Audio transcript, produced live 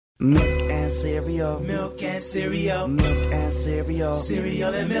Milk and cereal. Milk and cereal. Milk and cereal.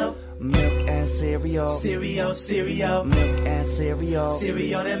 Cereal and milk. Milk and cereal. Cereal, cereal. Milk and cereal.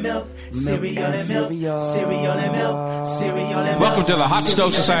 Cereal and milk. Cereal and milk. Cereal and milk. Cereal and milk. Welcome to the Hot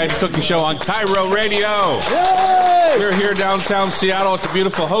Stove Society Cooking Show on Cairo Radio. We're here downtown Seattle at the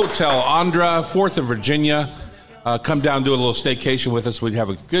beautiful Hotel Andra, 4th of Virginia. Come down, do a little staycation with us. We'd have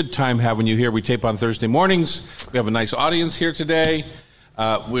a good time having you here. We tape on Thursday mornings. We have a nice audience here today.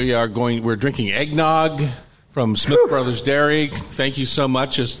 We're drinking eggnog from Smith Brothers Dairy. Thank you so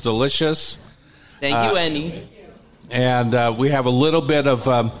much. It's delicious. Thank you, Andy. And we have a little bit of,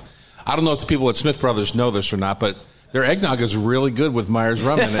 I don't know if the people at Smith Brothers know this or not, but their eggnog is really good with Myers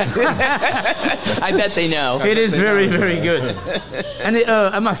rum in it. I bet they know. It is very, very good. And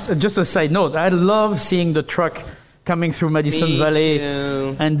I must, just a side note, I love seeing the truck coming through Madison Valley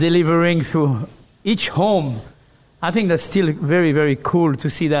too. and delivering through each home. I think that's still very, very cool to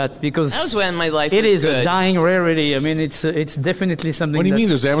see that because That was when my life it was is good. a dying rarity. I mean, it's definitely something. What do you mean?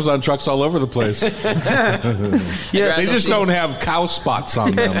 that's- There's Amazon trucks all over the place. Yeah, They just don't have cow spots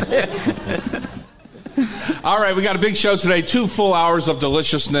on them. All right, we got a big show today. 2 full hours of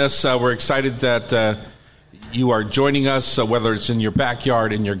deliciousness. We're excited that you are joining us, whether it's in your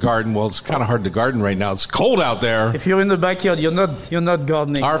backyard, in your garden. Well, it's kind of hard to garden right now. It's cold out there. if you're in the backyard, you're not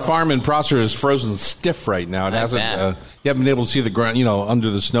gardening. Our farm in Prosser is frozen stiff right now. It hasn't. bet. You haven't been able to see the ground,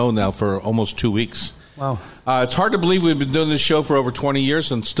 under the snow now for almost 2 weeks. Wow. It's hard to believe we've been doing this show for over 20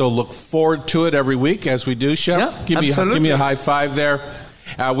 years and still look forward to it every week as we do, Chef. Yeah, give me absolutely. a high five there.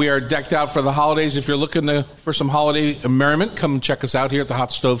 We are decked out for the holidays. If you're looking for some holiday merriment, come check us out here at the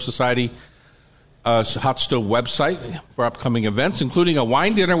Hot Stove Society Hot Stove website for upcoming events, including a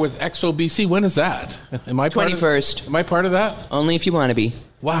wine dinner with XOBC. When is that? Am I part 21st. Am I part of that? Only if you want to be.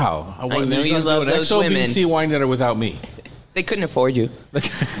 Wow. I know You're you gonna love do an those XOBC women. wine dinner without me. They couldn't afford you.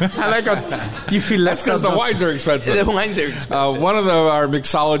 I like how you feel That's because the wines are expensive. The wines are expensive. One of our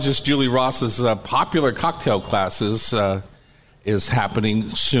mixologist, Julie Ross's popular cocktail classes is happening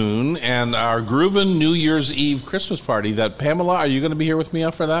soon, and our Groovin' New Year's Eve Christmas party that Pamela, are you going to be here with me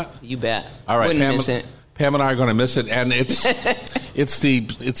for that? You bet. All right, Wouldn't Pam, miss it. Pam and I are going to miss it, and it's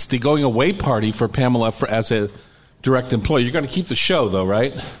the going away party for Pamela as a direct employee. You're going to keep the show, though,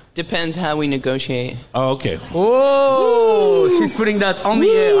 right? Depends how we negotiate Oh, okay. Oh, she's putting that on the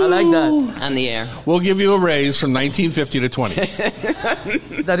air. I like that. on the air. We'll give you a raise from 1950 to 20.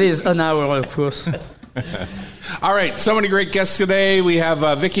 That is an hour, of course. All right, so many great guests today. We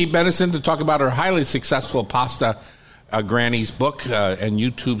have Vicki Benison to talk about her highly successful Pasta Grannies book and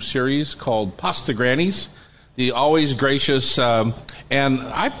YouTube series called Pasta Grannies. The always gracious, and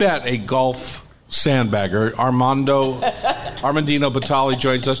I bet a golf sandbagger, Armandino Batali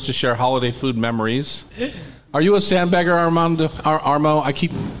joins us to share holiday food memories. Are you a sandbagger, Armo?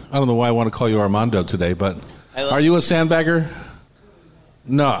 I don't know why I want to call you Armando today, but are you a sandbagger?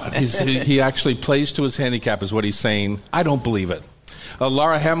 No, he actually plays to his handicap is what he's saying. I don't believe it.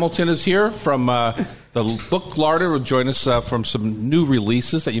 Laura Hamilton is here from the Book Larder. Will join us from some new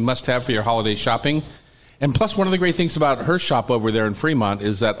releases that you must have for your holiday shopping. And plus, one of the great things about her shop over there in Fremont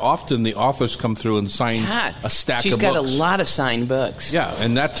is that often the authors come through and sign a stack She's of books. got a lot of signed books. Yeah,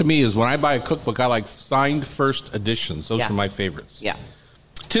 and that to me is when I buy a cookbook, I like signed first editions. Those are my favorites. Yeah.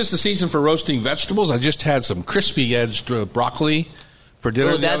 'Tis the season for roasting vegetables. I just had some crispy-edged broccoli for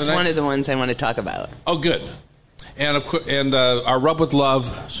dinner. Oh, the other that's night. one of the ones I want to talk about. Oh, good. And of course, our Rub with Love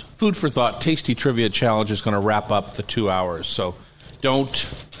Food for Thought Tasty Trivia Challenge is going to wrap up the 2 hours. So don't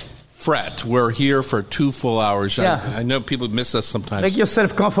fret. We're here for 2 full hours. Yeah. I know people miss us sometimes. Make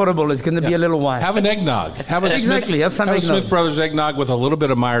yourself comfortable. It's going to be a little while. Have an eggnog. Have a Exactly, Smith, have some a eggnog. Smith Brothers eggnog with a little bit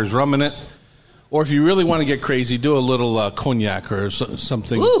of Myers rum in it. Or if you really want to get crazy, do a little cognac or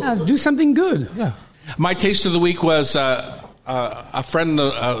something. Yeah, do something good. Yeah. My taste of the week was a friend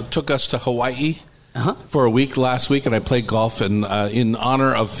took us to Hawaii for a week last week, and I played golf. And in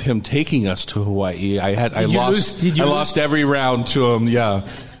honor of him taking us to Hawaii, I lost every round to him. Yeah,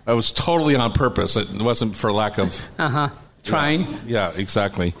 I was totally on purpose. It wasn't for lack of Trying. Yeah,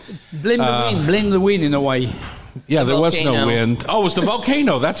 exactly. Blame the wind. Blame the wind in Hawaii. Yeah, there was no volcano. wind. Oh, it was the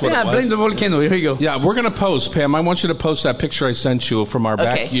volcano. That's what it was. Blame the volcano. Here you go. Yeah, we're going to post, Pam. I want you to post that picture I sent you from our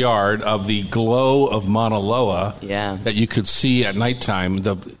Okay. backyard of the glow of Mauna Loa that you could see at nighttime.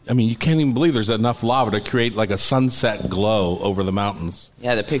 You can't even believe there's enough lava to create like a sunset glow over the mountains.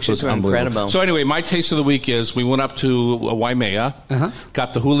 Yeah, the pictures It's were incredible. So anyway, my taste of the week is we went up to Waimea,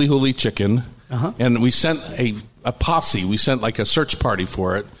 got the huli huli chicken, and we sent a posse. We sent like a search party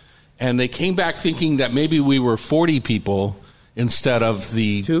for it. And they came back thinking that maybe we were 40 people instead of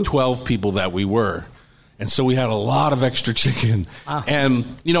the 12 people that we were. And so we had a lot of extra chicken. And,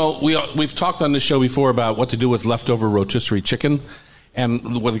 we've talked on this show before about what to do with leftover rotisserie chicken. And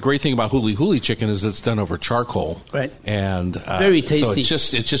the great thing about huli huli chicken is it's done over charcoal. Right. And very tasty. So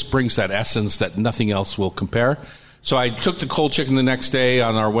it just brings that essence that nothing else will compare. So I took the cold chicken the next day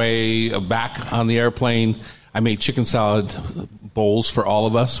on our way back on the airplane. I made chicken salad bowls for all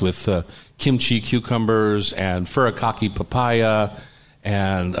of us with kimchi cucumbers and furikake papaya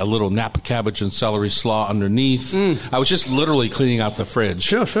and a little Napa cabbage and celery slaw underneath. I was just literally cleaning out the fridge.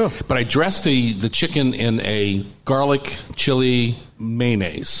 Sure. But I dressed the chicken in a garlic chili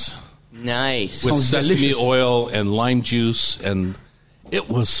mayonnaise. Nice. With Sounds sesame delicious. oil and lime juice, and it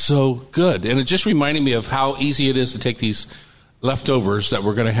was so good. And it just reminded me of how easy it is to take these leftovers that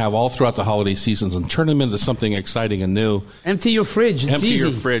we're going to have all throughout the holiday seasons and turn them into something exciting and new. Empty your fridge. It's Empty easy.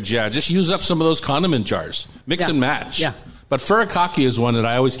 your fridge, yeah. Just use up some of those condiment jars. Mix and match. Yeah. But furikake is one that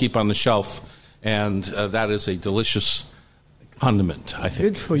I always keep on the shelf, and that is a delicious condiment, I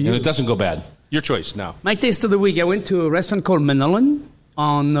think. Good for you. And it doesn't go bad. Your choice now. My taste of the week, I went to a restaurant called Manolin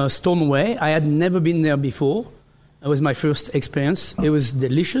on Stoneway. I had never been there before. That was my first experience. It was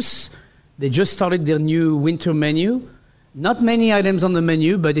delicious. They just started their new winter menu. Not many items on the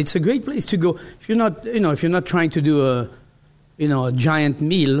menu, but it's a great place to go. If you're not trying to do a giant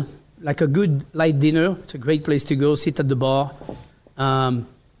meal, like a good light dinner, it's a great place to go. Sit at the bar.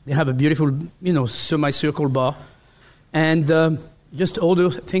 They have a beautiful, semicircle bar, and just order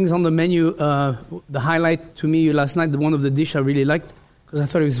things on the menu. The highlight to me last night, one of the dish I really liked because I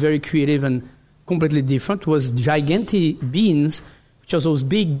thought it was very creative and completely different, was giganti beans, which are those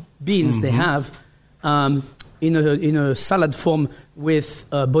big beans they have in a salad form with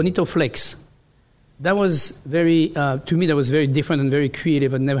bonito flakes. That was to me, that was very different and very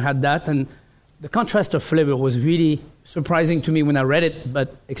creative. I'd never had that. And the contrast of flavor was really surprising to me when I read it,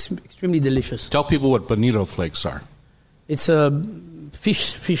 but extremely delicious. Tell people what bonito flakes are. It's a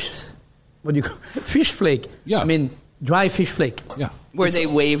fish flake. Yeah. I mean, dry fish flake. Yeah. Were they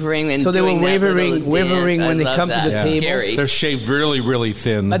wavering? And So they were doing that wavering little dance? when they I love come to that. the table. Scary. They're shaved really, really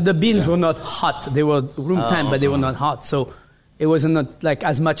thin. But the beans were not hot. They were room temp, but they were not hot. So it wasn't not like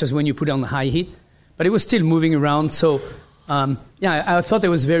as much as when you put it on high heat. But it was still moving around. So, I thought it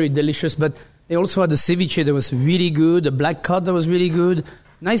was very delicious. But they also had the ceviche that was really good, the black cod that was really good.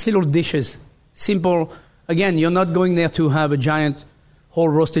 Nice little dishes. Simple. Again, you're not going there to have a giant whole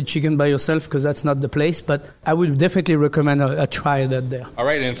roasted chicken by yourself because that's not the place. But I would definitely recommend a try that there. All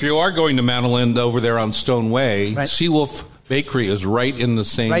right, and if you are going to Manolin over there on Stone Way, Right. Seawolf Bakery is right in the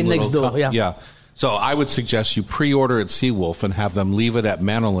same Right next little door, yeah. So I would suggest you pre-order at Seawolf and have them leave it at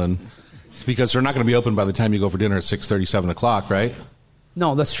Manolin because they're not going to be open by the time you go for dinner at 6:30, 7 o'clock, right?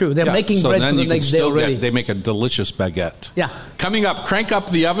 No, that's true. They're Yeah, making so bread then for the you can next day still already. they make a delicious baguette. Yeah. Coming up, crank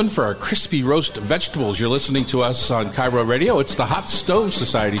up the oven for our crispy roast vegetables. You're listening to us on Cairo Radio. It's the Hot Stove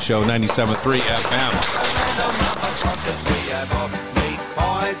Society Show, 97.3 FM.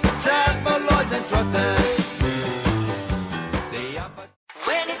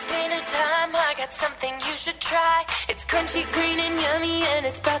 When it's dinner time, I got something you should try. It's crunchy, green, and yummy, and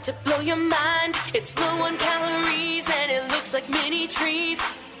it's about to blow your mind. It's low on calories, and it looks like mini trees.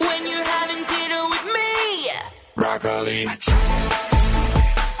 When you're having dinner with me, Broccoli.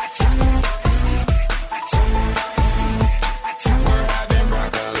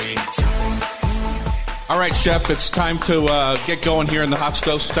 All right, Chef, it's time to get going here in the Hot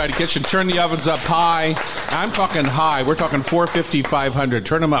Stove Society kitchen. Turn the ovens up high. I'm talking high. We're talking 450, 500.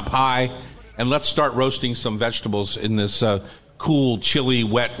 Turn them up high, and let's start roasting some vegetables in this cool, chilly,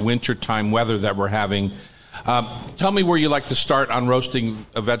 wet wintertime weather that we're having. Tell me where you like to start on roasting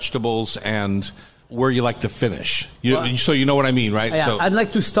vegetables and where you like to finish. So you know what I mean, right? Yeah, So, I'd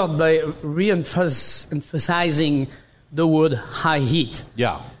like to start by emphasizing the word high heat.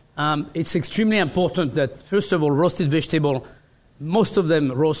 yeah. It's extremely important that, first of all, roasted vegetable, most of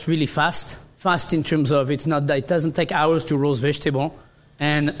them roast really fast. Fast in terms of it doesn't take hours to roast vegetable.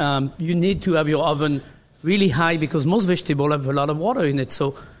 And you need to have your oven really high because most vegetable have a lot of water in it.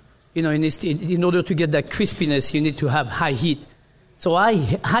 So, in order to get that crispiness, you need to have high heat. So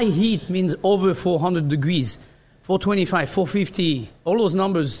high heat means over 400 degrees, 425, 450, all those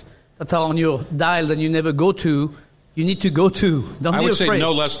numbers that are on your dial that you never go to, you need to go to. Don't I be would afraid. say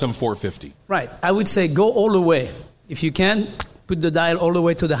no less than 450. Right. I would say go all the way. If you can, put the dial all the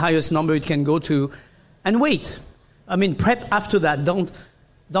way to the highest number it can go to and wait. I mean, prep after that. Don't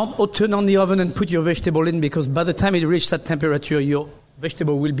turn on the oven and put your vegetable in because by the time it reaches that temperature, your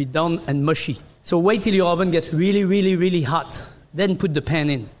vegetable will be done and mushy. So wait till your oven gets really, really, really hot. Then put the pan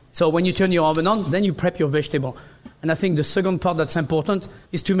in. So when you turn your oven on, then you prep your vegetable. And I think the second part that's important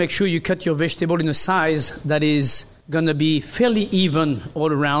is to make sure you cut your vegetable in a size that is going to be fairly even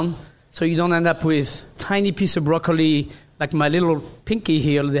all around, so you don't end up with tiny piece of broccoli like my little pinky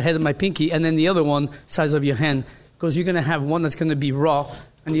here, the head of my pinky, and then the other one size of your hand, because you're going to have one that's going to be raw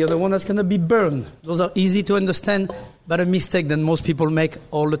and the other one that's going to be burned. Those are easy to understand, but a mistake that most people make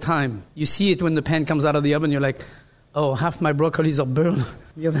all the time. You see it when the pan comes out of the oven, you're like, oh, half my broccolis are burned,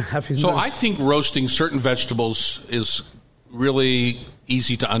 the other half is So burned. I think roasting certain vegetables is really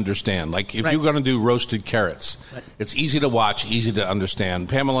easy to understand. Like if Right. you're going to do roasted carrots, it's easy to watch, easy to understand.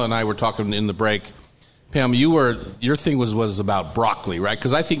 Pamela and I were talking in the break. Pam, your thing was about broccoli, right?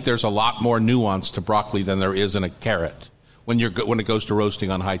 Because I think there's a lot more nuance to broccoli than there is in a carrot when it goes to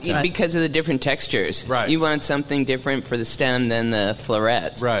roasting on high temp. Because of the different textures. Right. You want something different for the stem than the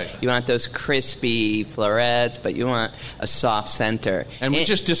florets. Right. You want those crispy florets, but you want a soft center. And we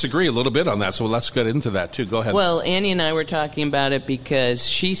just disagree a little bit on that, so let's get into that too. Go ahead. Well, Annie and I were talking about it because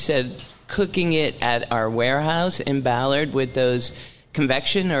she said cooking it at our warehouse in Ballard with those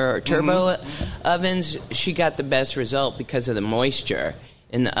convection or turbo ovens, she got the best result because of the moisture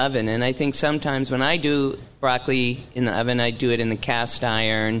in the oven. And I think sometimes when I do broccoli in the oven, I do it in the cast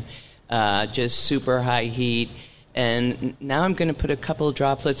iron, just super high heat. And now I'm going to put a couple of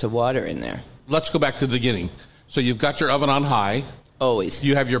droplets of water in there. Let's go back to the beginning. So you've got your oven on high. Always.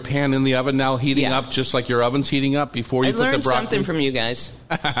 You have your pan in the oven now heating Yeah. up just like your oven's heating up before you I put the learned broccoli. something from you guys.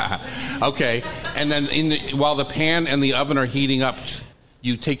 Okay. And then while the pan and the oven are heating up,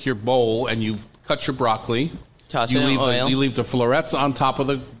 you take your bowl and you cut your broccoli. Toss you it in leave oil. You leave the florets on top of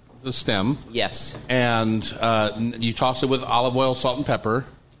the stem. Yes, And you toss it with olive oil, salt, and pepper.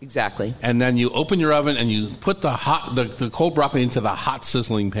 exactly. And then you open your oven and you put the cold broccoli into the hot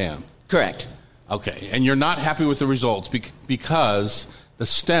sizzling pan. Correct. Okay. And you're not happy with the results because the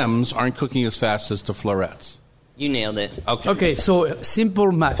stems aren't cooking as fast as the florets. You nailed it. Okay, so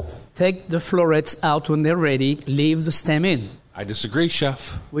simple math. Take the florets out when they're ready, leave the stem in. I disagree,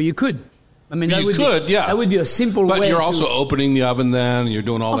 chef. Well, you could. I mean, that You would could, be, yeah. That would be a simple But way you're to- also opening the oven then, and you're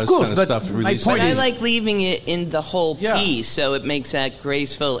doing all Of this course, kind of but stuff. my Really point But I is- like leaving it in the whole Yeah. piece, so it makes that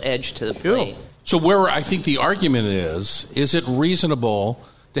graceful edge to the Sure. plate. So where I think the argument is it reasonable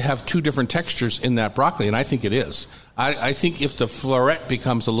to have two different textures in that broccoli? And I think it is. I think if the floret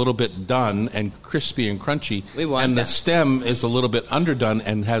becomes a little bit done and crispy and crunchy, We want and the that. stem is a little bit underdone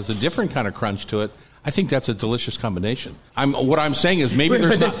and has a different kind of crunch to it, I think that's a delicious combination. What I'm saying is maybe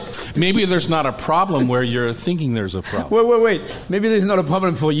there's not a problem where you're thinking there's a problem. Wait. Maybe there's not a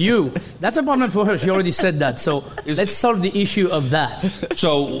problem for you. That's a problem for her. She already said that. So let's solve the issue of that.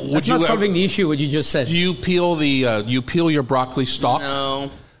 So would That's you not solving the issue what you just said. do you peel your broccoli stalk?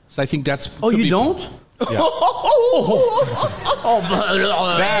 No. So I think that's Oh, could you be- don't? Yeah. Oh, but,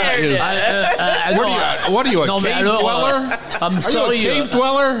 That is. What are you, a No, mais cave alors, dweller? I'm Are sorry. you a cave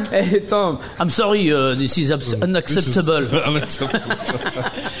dweller? Hey, Tom, I'm sorry. This is unacceptable.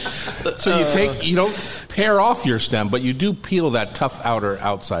 So you don't pare off your stem, but you do peel that tough outer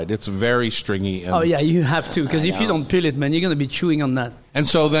outside. It's very stringy. And, Oh yeah, you have to, because if you don't peel it, man, you're going to be chewing on that. And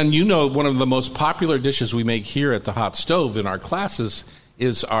so then one of the most popular dishes we make here at the hot stove in our classes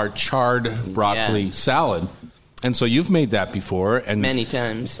is our charred broccoli salad. And so you've made that before. And Many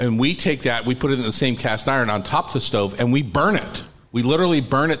times. And we take that, we put it in the same cast iron on top of the stove, and we burn it. We literally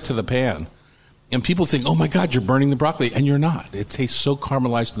burn it to the pan. And people think, oh, my God, you're burning the broccoli. And you're not. It tastes so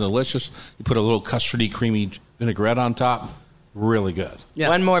caramelized and delicious. You put a little custardy, creamy vinaigrette on top. Really good. Yeah.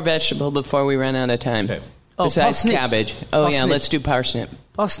 One more vegetable before we run out of time. Okay. Oh, Besides parsnip. cabbage. Oh, yeah, Parsnip. let's do parsnip.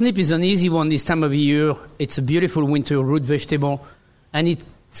 Parsnip is an easy one this time of year. It's a beautiful winter root vegetable, and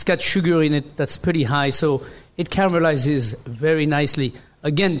it's got sugar in it that's pretty high, so it caramelizes very nicely.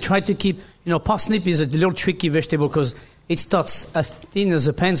 Again, try to keep, parsnip is a little tricky vegetable because it starts as thin as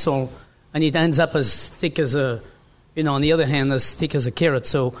a pencil, and it ends up as thick as on the other hand, as thick as a carrot.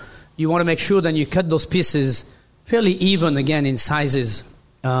 So you want to make sure that you cut those pieces fairly even, again, in sizes,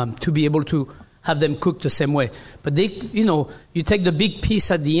 to be able to have them cooked the same way. But you take the big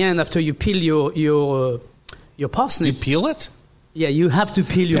piece at the end after you peel your parsnip. You peel it? Yeah, you have to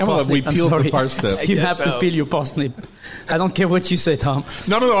peel your Pamela, parsnip. we I'm peeled the sorry. parsnip. You guess have to so. peel your parsnip. I don't care what you say, Tom.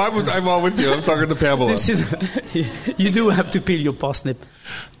 No, I'm all with you. I'm talking to Pamela. You do have to peel your parsnip.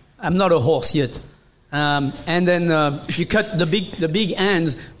 I'm not a horse yet. And then you cut the big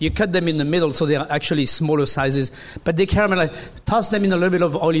ends. You cut them in the middle, so they're actually smaller sizes. But they caramelize. Toss them in a little bit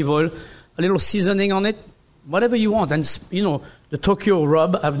of olive oil, a little seasoning on it, whatever you want. And, the Tokyo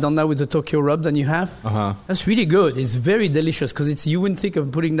rub, I've done that with the Tokyo rub that you have. That's really good. It's very delicious because you wouldn't think of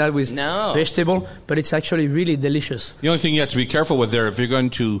putting that with vegetable, but it's actually really delicious. The only thing you have to be careful with there, if you're going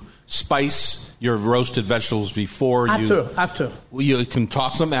to spice your roasted vegetables before After. You can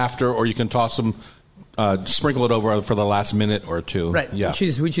toss them after, or you can toss them, sprinkle it over for the last minute or two. Right, yeah. which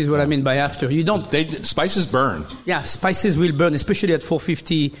is what I mean by after. You don't. Spices burn. Yeah, spices will burn, especially at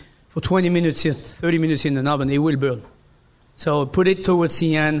 450 for 20 minutes, 30 minutes in an oven. It will burn. So put it towards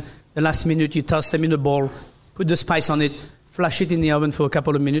the end. The last minute, you toss them in a bowl, put the spice on it, flash it in the oven for a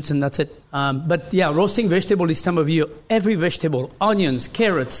couple of minutes, and that's it. But yeah, roasting vegetable this time of year, every vegetable, onions,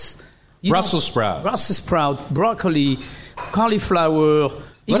 carrots, Brussels sprout, broccoli, cauliflower,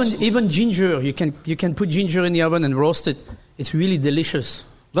 even ginger. You can put ginger in the oven and roast it. It's really delicious.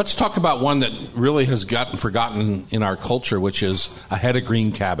 Let's talk about one that really has gotten forgotten in our culture, which is a head of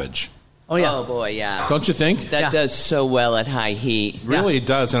green cabbage. Oh, yeah. Oh, boy, yeah. Don't you think? That does so well at high heat. Really, it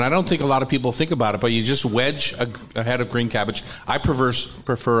does. And I don't think a lot of people think about it, but you just wedge a head of green cabbage. I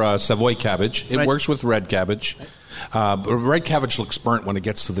prefer Savoy cabbage. It works with red cabbage. But red cabbage looks burnt when it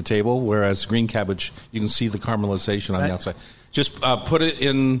gets to the table, whereas green cabbage, you can see the caramelization on the outside. Just put it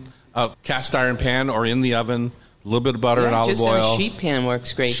in a cast iron pan or in the oven, a little bit of butter and olive oil. Just a sheet pan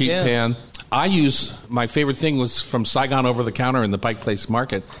works great, too. Sheet pan. My favorite thing was from Saigon Over the Counter in the Pike Place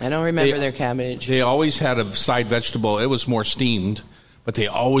Market. I don't remember their cabbage. They always had a side vegetable. It was more steamed, but they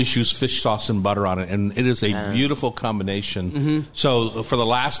always use fish sauce and butter on it, and it is a beautiful combination. Mm-hmm. So for the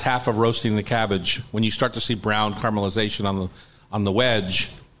last half of roasting the cabbage, when you start to see brown caramelization on the wedge,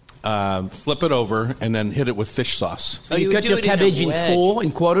 flip it over and then hit it with fish sauce. So you cut your cabbage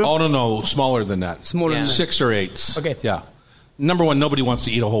in quarters? Oh, no, smaller than that. Smaller than 6 or 8. Okay. Yeah. Number one, nobody wants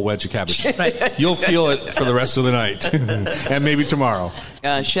to eat a whole wedge of cabbage. Right. You'll feel it for the rest of the night and maybe tomorrow.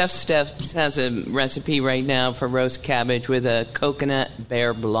 Chef Steph has a recipe right now for roast cabbage with a coconut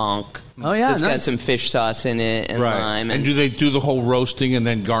beurre blanc. Oh, yeah, It's got some fish sauce in it and lime. And do they do the whole roasting and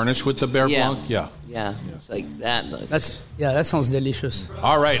then garnish with the beurre blanc? Yeah, it's like that. That sounds delicious.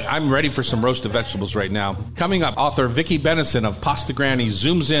 All right, I'm ready for some roasted vegetables right now. Coming up, author Vicki Bennison of Pasta Granny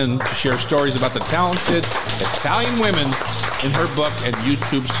zooms in to share stories about the talented Italian women in her book and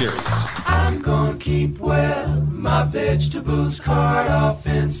YouTube series. I'm gonna keep well my vegetables, cart off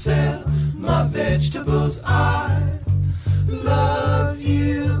and sell my vegetables. I love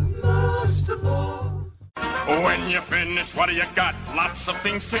you most of all. When you finish, what do you got? Lots of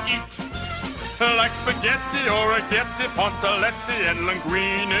things to eat. Like spaghetti, orighetti, pontoletti, and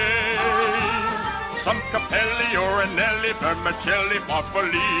linguine. Some capelli, orinelli, vermicelli,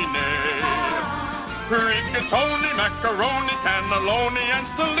 farfalline. Rigatoni, macaroni, cannelloni, and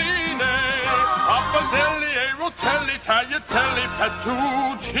stelline. Pappardelle, rotelli, tagliatelle,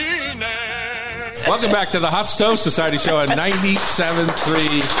 fettuccine. Welcome back to the Hot Stove Society Show at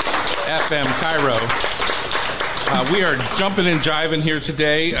 97.3 FM Cairo. We are jumping and jiving here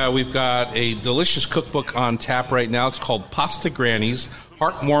today. We've got a delicious cookbook on tap right now. It's called Pasta Grannies.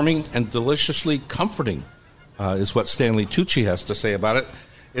 Heartwarming and deliciously comforting is what Stanley Tucci has to say about it.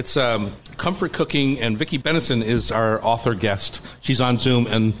 It's comfort cooking, and Vicki Bennison is our author guest. She's on Zoom,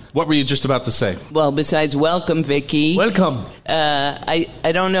 and what were you just about to say? Well, besides welcome, Vicki. Welcome. I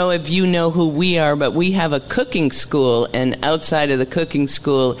don't know if you know who we are, but we have a cooking school, and outside of the cooking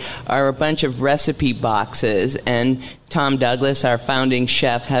school are a bunch of recipe boxes, and Tom Douglas, our founding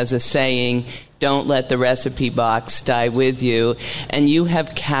chef, has a saying, don't let the recipe box die with you. And you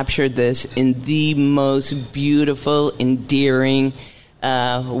have captured this in the most beautiful, endearing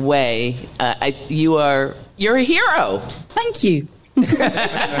way. You're a hero. Thank you.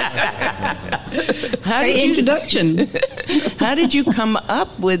 Introduction. How did you come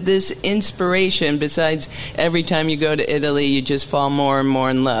up with this inspiration? Besides, every time you go to Italy, you just fall more and more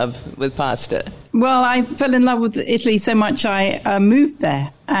in love with pasta. Well, I fell in love with Italy so much I moved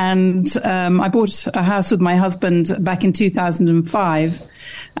there. And I bought a house with my husband back in 2005.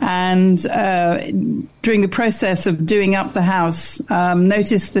 And during the process of doing up the house,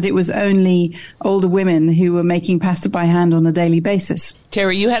 noticed that it was only older women who were making pasta by hand on a daily basis.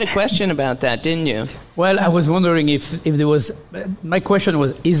 Terry, you had a question about that, didn't you? Well, I was wondering if there was... my question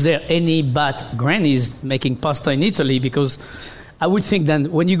was, is there any but grannies making pasta in Italy? Because I would think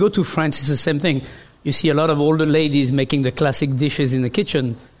that when you go to France, it's the same thing. You see a lot of older ladies making the classic dishes in the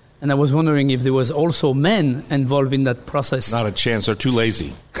kitchen, And I was wondering if there was also men involved in that process. Not a chance. They're too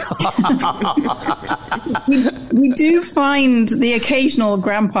lazy. We do find the occasional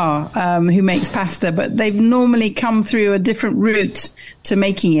grandpa who makes pasta, but they've normally come through a different route to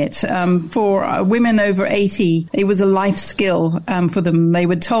making it. For women over 80, it was a life skill for them. They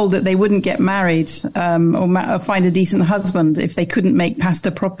were told that they wouldn't get married or find a decent husband if they couldn't make pasta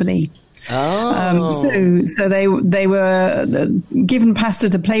properly. So they were given pasta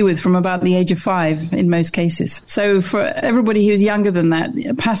to play with from about the age of 5 in most cases. So for everybody who's younger than that,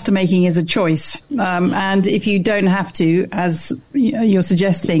 pasta making is a choice. And if you don't have to, as you're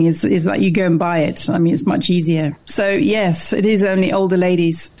suggesting, is that you go and buy it. I mean, it's much easier. So yes, it is only older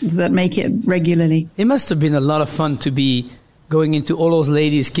ladies that make it regularly. It must have been a lot of fun to be going into all those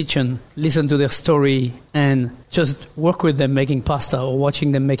ladies' kitchen, listen to their story, and just work with them making pasta or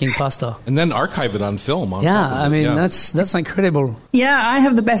watching them making pasta. And then archive it on film. I mean, that's incredible. Yeah, I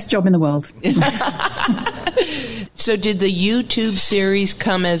have the best job in the world. So did the YouTube series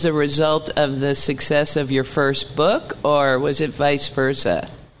come as a result of the success of your first book, or was it vice versa?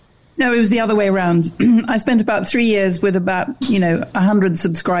 No, it was the other way around. I spent about 3 years with about, 100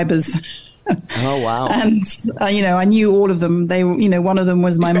 subscribers. Oh, wow. And, I knew all of them. They, one of them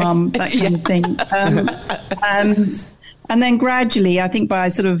was my mum, that kind of thing. And then gradually, I think by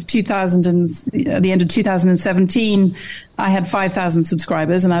sort of the end of 2017, I had 5,000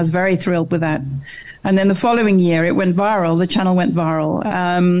 subscribers, and I was very thrilled with that. And then the following year, it went viral. The channel went viral.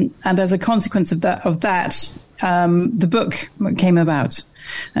 And as a consequence of that, the book came about.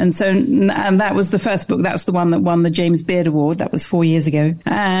 And that was the first book. That's the one that won the James Beard Award. That was 4 years ago.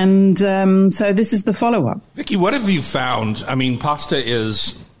 And so this is the follow-up. Vicki, what have you found? I mean, pasta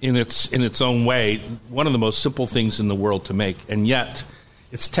is, in its own way, one of the most simple things in the world to make. And yet,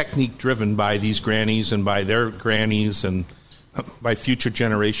 it's technique-driven by these grannies and by their grannies and by future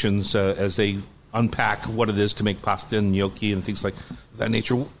generations as they unpack what it is to make pasta and gnocchi and things like that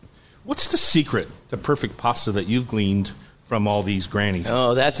nature. What's the secret to perfect pasta that you've gleaned from all these grannies?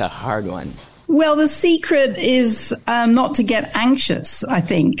 Oh, that's a hard one. Well, the secret is not to get anxious, I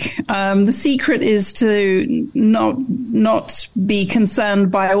think. The secret is to not be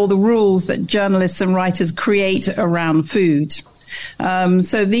concerned by all the rules that journalists and writers create around food.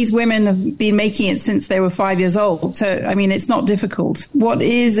 So these women have been making it since they were 5 years old. So, I mean, it's not difficult. What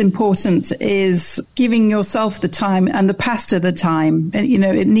is important is giving yourself the time and the pasta the time. And,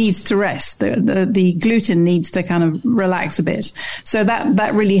 it needs to rest. The gluten needs to kind of relax a bit. So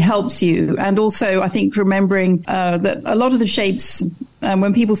that really helps you. And also, I think remembering that a lot of the shapes,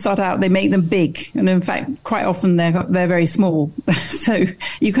 when people start out, they make them big. And in fact, quite often they're very small. So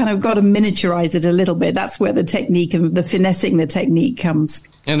you kind of got to miniaturize it a little bit. That's where the technique and the finessing the technique comes.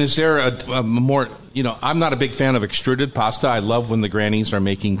 And is there a more, I'm not a big fan of extruded pasta. I love when the grannies are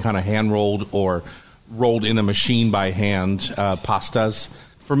making kind of hand-rolled or rolled in a machine by hand pastas.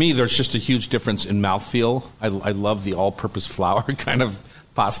 For me, there's just a huge difference in mouthfeel. I love the all-purpose flour kind of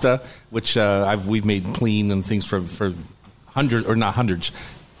pasta, which we've made clean and things for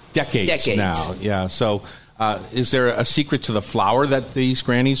decades now. Yeah. So, is there a secret to the flour that these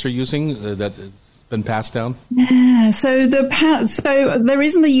grannies are using that's been passed down? Yeah. So there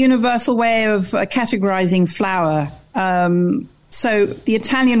isn't a universal way of categorizing flour. So the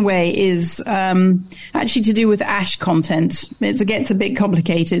Italian way is actually to do with ash content. It gets a bit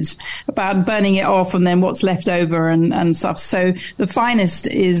complicated about burning it off and then what's left over and stuff. So the finest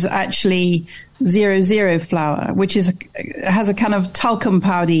is actually 00 flour, which has a kind of talcum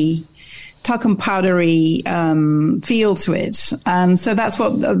powdery feel to it. And so that's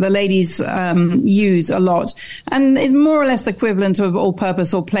what the ladies use a lot. And it's more or less the equivalent of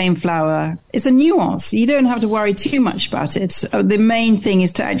all-purpose or plain flour. It's a nuance. You don't have to worry too much about it. The main thing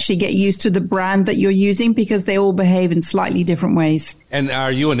is to actually get used to the brand that you're using because they all behave in slightly different ways. And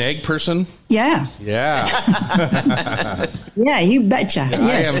are you an egg person? Yeah. Yeah. Yeah, you betcha. Yeah,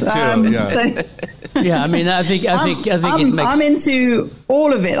 yes. I am too. Yeah, I mean, I think it makes. I'm into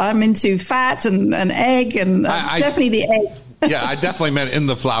all of it. I'm into fat and egg and definitely the egg. Yeah, I definitely meant in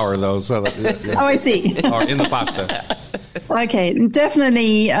the flour though. So yeah. Oh, I see. Or in the pasta. Okay,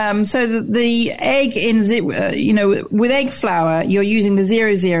 definitely. So the egg with egg flour, you're using the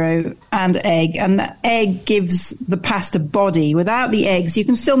 00 and egg, and the egg gives the pasta body. Without the eggs, you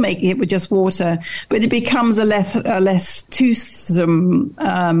can still make it with just water, but it becomes a less toothsome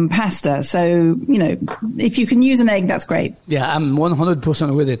pasta. So, if you can use an egg, that's great. Yeah, I'm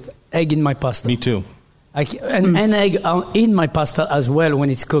 100% with it. Egg in my pasta. Me too. And egg in my pasta as well when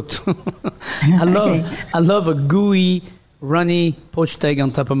it's cooked. I love a gooey runny poached egg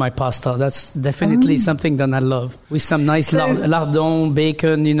on top of my pasta. That's definitely something that I love. With some nice lardon,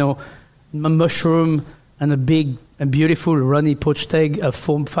 bacon, mushroom, and a beautiful runny poached egg, a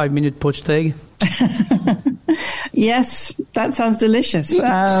 4-5 minute poached egg. Yes, that sounds delicious.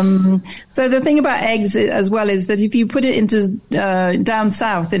 So the thing about eggs as well is that if you put it into down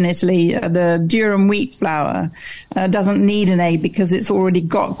south in Italy, the durum wheat flour doesn't need an egg because it's already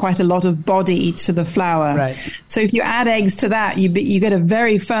got quite a lot of body to the flour. Right. So if you add eggs to that, you get a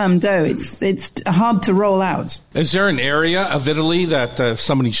very firm dough. It's hard to roll out. Is there an area of Italy that if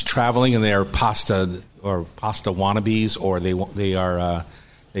somebody's traveling and they are pasta wannabes, or they are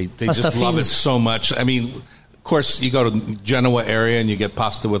they just love it so much? I mean, of course, you go to Genoa area and you get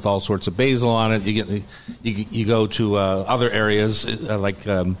pasta with all sorts of basil on it. You go to other areas like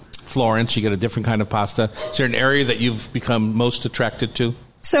Florence, you get a different kind of pasta. Is there an area that you've become most attracted to?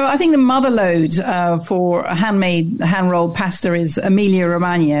 So I think the mother lode for handmade, hand-rolled pasta is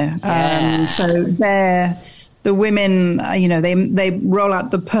Emilia-Romagna. Yeah. So there, the women, they roll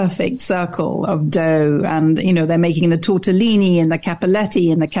out the perfect circle of dough, and, they're making the tortellini and the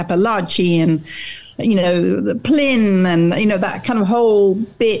cappelletti and the cappellacci and, the plin and, that kind of whole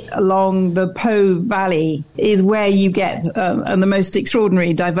bit along the Po Valley is where you get the most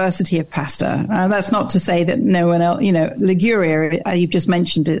extraordinary diversity of pasta. That's not to say that no one else, Liguria, you've just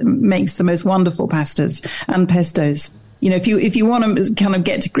mentioned it, makes the most wonderful pastas and pestos. If you want to kind of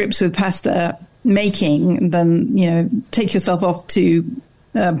get to grips with pasta making, then, take yourself off to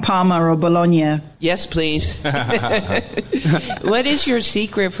Parma or Bologna. Yes, please. What is your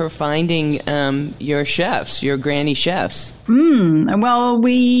secret for finding your chefs, your granny chefs? Well,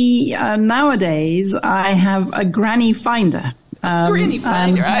 we nowadays I have a granny finder. Granny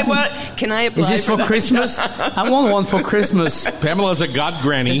finder. Can I apply? Is this for Christmas? I want one for Christmas. Pamela's a god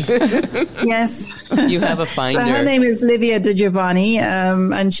granny. Yes. You have a finder. So her name is Livia Di Giovanni,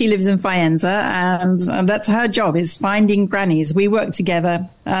 and she lives in Faenza, and that's her job, is finding grannies. We work together.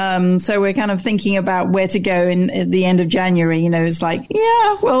 So we're kind of thinking about where to go at the end of January. It's like,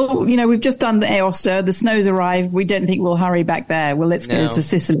 we've just done the Aosta. The snow's arrived. We don't think we'll hurry back there. Well, let's go to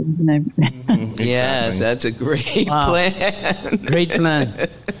Sicily. Exactly. Yes, that's a great plan. Great plan.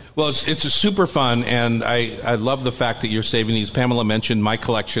 Well, it's super fun, and I love the fact that you're saving these. Pamela mentioned my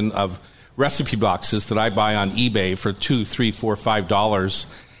collection of recipe boxes that I buy on eBay for $2, $3, $4, $5.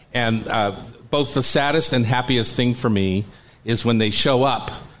 And both the saddest and happiest thing for me is when they show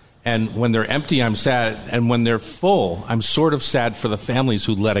up, and when they're empty, I'm sad, and when they're full, I'm sort of sad for the families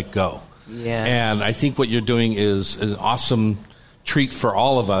who let it go. Yeah. And I think what you're doing is an awesome treat for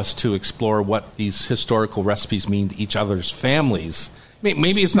all of us to explore what these historical recipes mean to each other's families.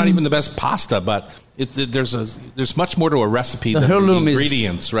 Maybe it's not even the best pasta, but there's much more to a recipe than the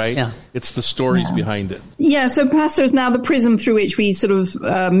ingredients, right? Yeah. It's the stories behind it. Yeah, so pasta is now the prism through which we sort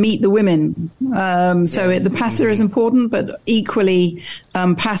of meet the women. The pasta is important, but equally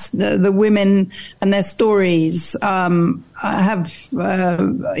the women and their stories have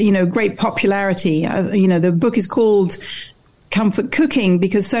great popularity. The book is called Comfort Cooking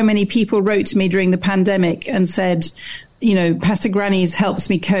because so many people wrote to me during the pandemic and said, Pasta Grannies helps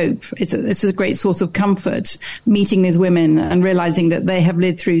me cope. It's a great source of comfort, meeting these women and realizing that they have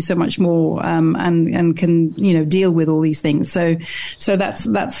lived through so much more and can deal with all these things. So that's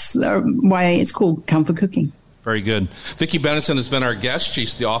why it's called Comfort Cooking. Very good. Vicki Bennison has been our guest.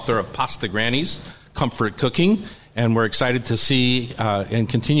 She's the author of Pasta Grannies, Comfort Cooking, and we're excited to see and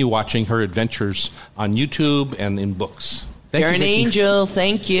continue watching her adventures on YouTube and in books. You're an angel.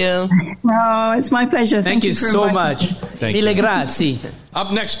 Thank you. Oh, it's my pleasure. Thank you so much. Mille grazie.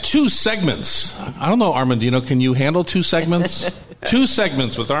 Up next, 2 segments. I don't know, Armandino, can you handle 2 segments? 2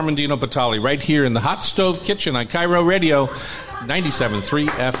 segments with Armandino Batali right here in the Hot Stove Kitchen on Cairo Radio, 97.3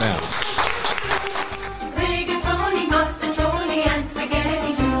 FM.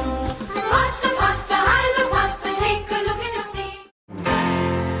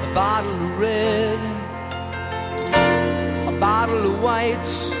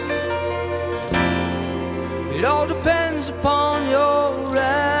 It all depends upon your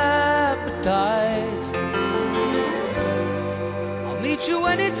appetite. I'll meet you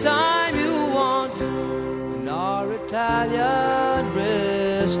anytime you want in our Italian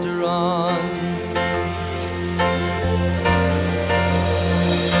restaurant.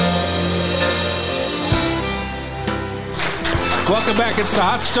 Welcome back. It's the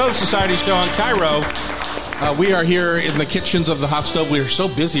Hot Stove Society show on Cairo. We are here in the kitchens of the Hot Stove. We are so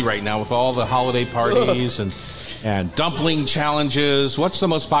busy right now with all the holiday parties and dumpling challenges. What's the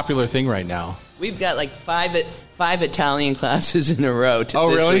most popular thing right now? We've got like five Italian classes in a row. Oh,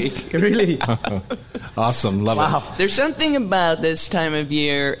 this really? week. Really? Awesome. Love Wow. it. There's something about this time of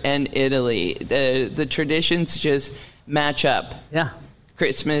year and Italy. The traditions just match up. Yeah.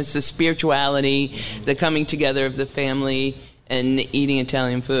 Christmas, the spirituality, the coming together of the family, and eating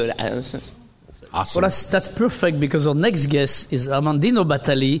Italian food. Awesome. Well, that's perfect because our next guest is Armandino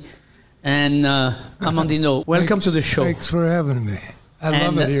Batali. And Armandino, welcome to the show. Thanks for having me. I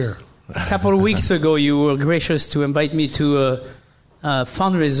love And, it here. A couple of weeks ago, you were gracious to invite me to a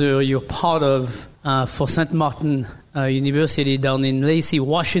fundraiser you're part of for St. Martin University down in Lacey,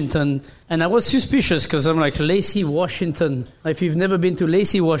 Washington. And I was suspicious because I'm like, Lacey, Washington. If you've never been to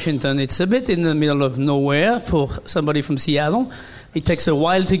Lacey, Washington, it's a bit in the middle of nowhere for somebody from Seattle. It takes a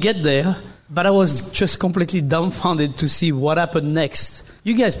while to get there. But I was just completely dumbfounded to see what happened next.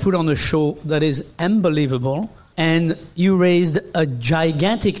 You guys put on a show that is unbelievable, and you raised a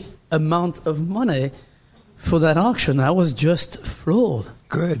gigantic amount of money for that auction. I was just floored.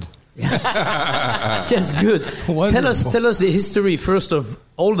 Good. Yes, good. Wonderful. Tell us the history first of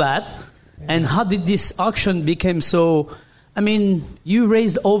all that, and how did this auction become so? I mean, you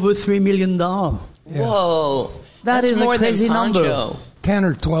raised over $3 million. Whoa. That That's is a more crazy than number. Pancho. 10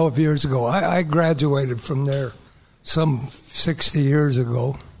 or 12 years ago. I graduated from there some 60 years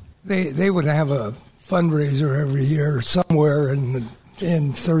ago. They would have a fundraiser every year somewhere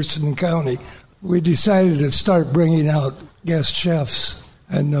in Thurston County. We decided to start bringing out guest chefs,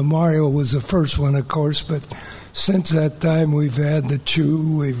 and Mario was the first one, of course, but since that time we've had the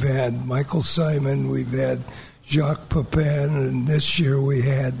Chew, we've had Michael Simon, we've had Jacques Pepin, and this year we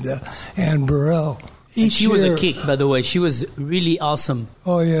had Anne Burrell. And she was a kick, by the way. She was really awesome.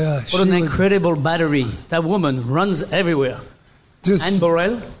 Oh, yeah. What an incredible battery. That woman runs everywhere. Anne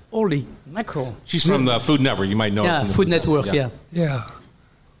Burrell, holy mackerel. She's from the Food Network. You might know her. Yeah, from the Food Network, yeah. Yeah.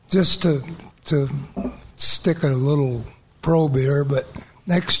 Just to stick a little probe here, but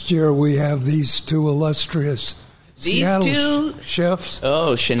next year we have these two illustrious Seattle two? chefs.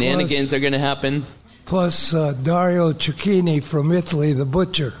 Oh, shenanigans are going to happen. Plus Dario Cecchini from Italy, the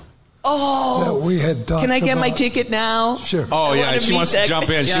butcher. Oh, that we had talked can I get my about. ticket now? Sure. Oh, I yeah, wanna she meet wants to that jump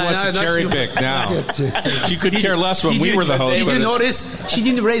in. She Yeah, wants no, to no, cherry she- pick now. Get you. She could care less when we were the host. Did but you it's- notice she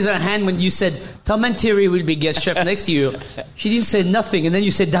didn't raise her hand when you said Tom and Terry will be guest chef next year? She didn't say nothing, and then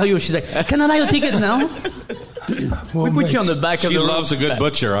you said Dario. She's like, "Can I buy your ticket now?" We put you on the back of She the loves a good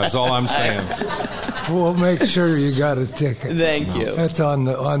butcher. That's all I'm saying. We'll make sure you got a ticket. Thank you. That's on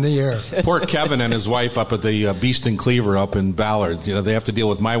the air. Poor Kevin and his wife up at the Beast and Cleaver up in Ballard. You know, they have to deal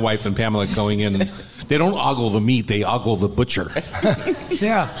with my wife and Pamela going in. They don't ogle the meat; they ogle the butcher.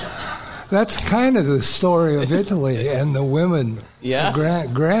 Yeah. That's kind of the story of Italy and the women, Yeah. the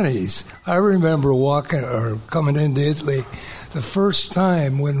grannies. I remember coming into Italy the first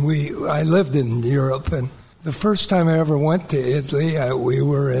time when I lived in Europe, and the first time I ever went to Italy, we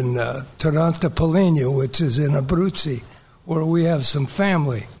were in Taranto Poligno, which is in Abruzzi, where we have some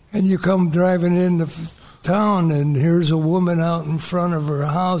family. And you come driving into town, and here's a woman out in front of her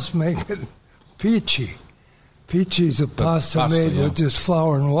house making pici. Pici's a pasta made with just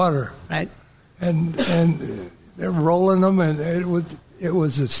flour and water. Right. And they're rolling them, and it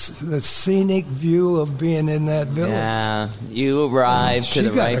was a scenic view of being in that village. Yeah, you arrived to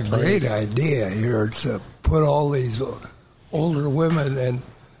the right She got a place. great idea here to put all these older women, and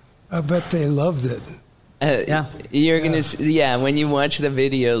I bet they loved it. Yeah. You're gonna. When you watch the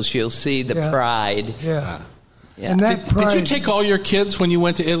videos, you'll see the Yeah. pride. Yeah. Yeah. And that Did pride, you take all your kids when you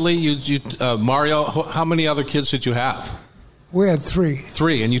went to Italy? Mario, how many other kids did you have? we had 3.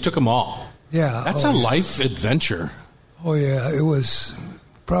 3, and you took them all. Yeah. That's a life adventure. Oh, yeah. It was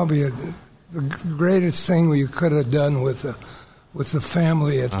probably the greatest thing you could have done with the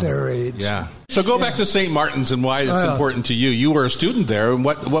family at their age. Yeah. So go back to St. Martin's and why it's important to you. You were a student there, and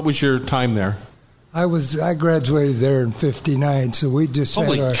what was your time there? I graduated there in '59, so we just had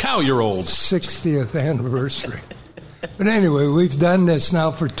Holy our cow, you're old. 60th anniversary. But anyway, we've done this now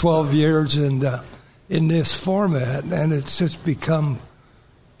for 12 years, and in this format, and it's just become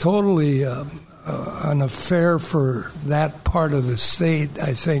totally an affair for that part of the state,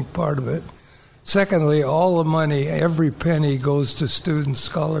 I think, part of it. Secondly, all the money, every penny goes to student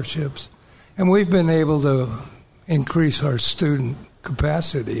scholarships. And we've been able to increase our student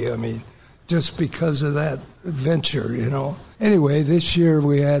capacity, I mean, just because of that venture, you know. Anyway, this year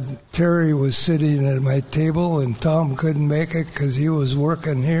Terry was sitting at my table, and Tom couldn't make it because he was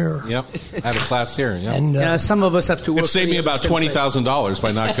working here. Yep. Had a class here. Yeah. And Yeah, some of us have to work. It saved me about $20,000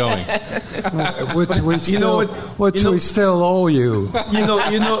 by not going. we still owe you.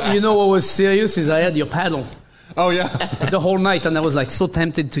 You know what was serious is I had your paddle. Oh, yeah. the whole night, and I was like so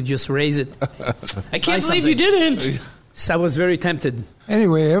tempted to just raise it. I can't believe you didn't. So I was very tempted.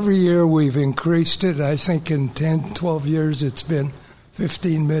 Anyway, every year we've increased it. I think in 10, 12 years it's been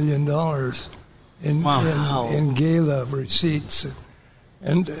 $15 million in gala receipts.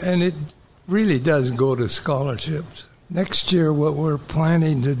 And it really does go to scholarships. Next year, what we're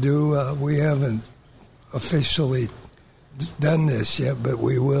planning to do, we haven't officially done this yet, but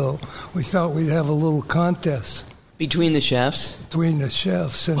we will. We thought we'd have a little contest. Between the chefs? Between the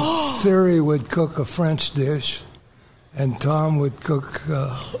chefs. And Thierry would cook a French dish, and Tom would cook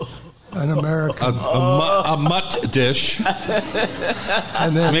an American. A mutt dish.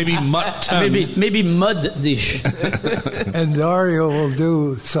 And then Maybe mutt. Maybe mud dish. and Dario will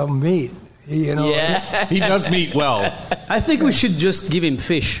do some meat. Yeah. He does meat well. I think we should just give him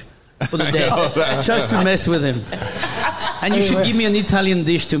fish for the day, just to mess with him. And you should give me an Italian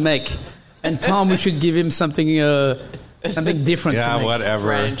dish to make. And Tom, we should give him something different to Yeah, make. whatever.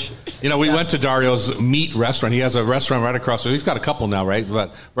 French. We went to Dario's meat restaurant. He has a restaurant right across the street. He's got a couple now, right?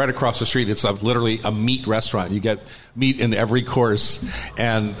 But right across the street, it's literally a meat restaurant. You get meat in every course.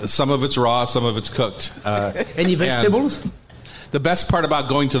 And some of it's raw, some of it's cooked. Any vegetables? The best part about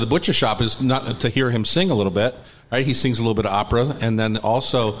going to the butcher shop is not to hear him sing a little bit, right? He sings a little bit of opera, and then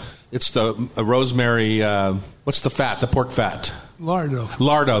also it's the rosemary. What's the fat? The pork fat.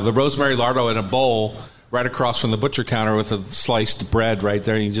 Lardo. The rosemary lardo in a bowl right across from the butcher counter with a sliced bread right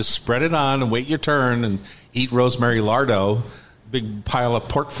there. You just spread it on and wait your turn and eat rosemary lardo. Big pile of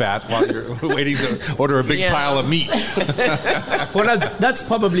pork fat while you're waiting to order a big pile of meat. Well, that's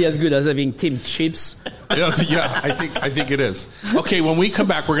probably as good as having tinned chips. Yeah, I think it is. Okay, when we come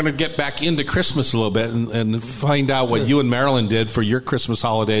back, we're going to get back into Christmas a little bit and find out what you and Marilyn did for your Christmas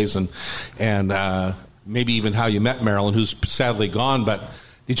holidays and maybe even how you met Marilyn, who's sadly gone. But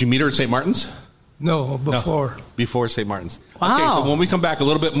did you meet her at St. Martin's? No, before. No, before St. Martin's. Wow. Okay, so when we come back, a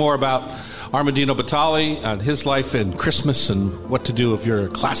little bit more about Armandino Batali and his life and Christmas and what to do if you're a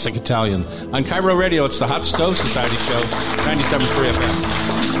classic Italian. On Cairo Radio, it's the Hot Stove Society Show, 97.3 FM.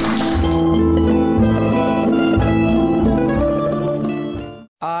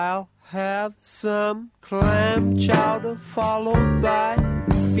 I'll have some clam chowder followed by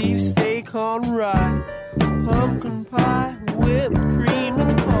beefsteak on rye, pumpkin pie with cream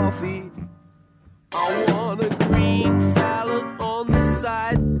and coffee. I want a green salad on the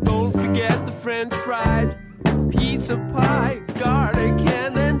side. Don't forget the French fried pizza pie, garlic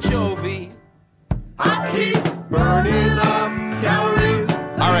and anchovy. I keep burning up calories.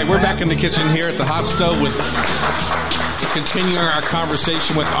 All right, we're back in the kitchen here at the Hot Stove with continuing our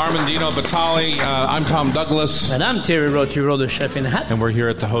conversation with Armandino Batali. I'm Tom Douglas. And I'm Terry Roturo, the chef in hat. And we're here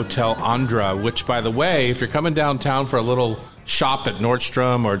at the Hotel Andra, which, by the way, if you're coming downtown for a little shop at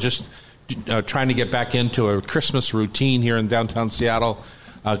Nordstrom or just trying to get back into a Christmas routine here in downtown Seattle,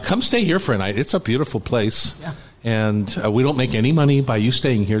 come stay here for a night. It's a beautiful place. Yeah. And we don't make any money by you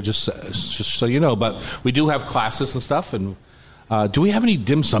staying here, just so you know. But we do have classes and stuff. And do we have any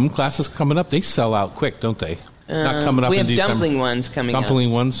dim sum classes coming up? They sell out quick, don't they? Not coming up in December. We have dumpling ones coming up.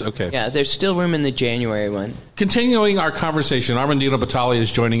 Dumpling ones? Okay. Yeah, there's still room in the January one. Continuing our conversation, Armandino Batali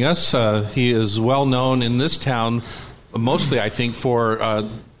is joining us. He is well known in this town, mostly, I think, for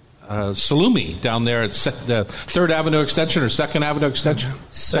Salumi down there at the 3rd Avenue Extension or 2nd Avenue Extension?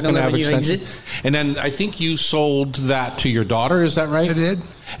 Second Avenue exit. And then I think you sold that to your daughter, is that right? I did.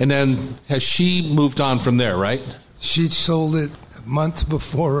 And then has she moved on from there, right? She sold it a month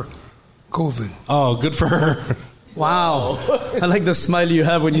before COVID. Oh, good for her. Wow. I like the smile you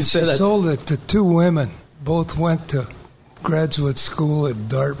have when you say that. She sold it to 2 women. Both went to graduate school at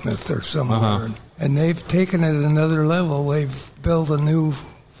Dartmouth or somewhere. And they've taken it another level. They've built a new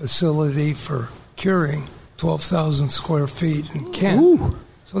facility for curing, 12,000 square feet in Kent. Ooh.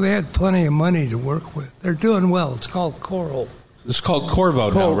 So they had plenty of money to work with. They're doing well. It's called Coral. It's called Corvo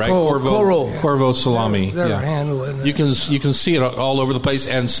now, right? Corvo salami. They're handling it. You can see it all over the place.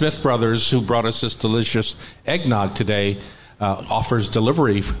 And Smith Brothers, who brought us this delicious eggnog today, offers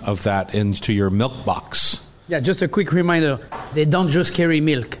delivery of that into your milk box. Yeah, just a quick reminder. They don't just carry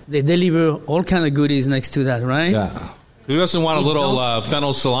milk. They deliver all kind of goodies next to that, right? Yeah. Who doesn't want a little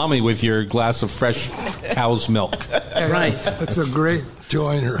fennel salami with your glass of fresh cow's milk? Right. That's a great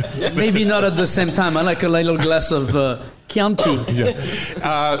joiner. Maybe not at the same time. I like a little glass of Chianti. Yeah.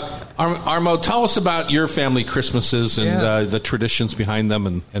 Armo, tell us about your family Christmases and the traditions behind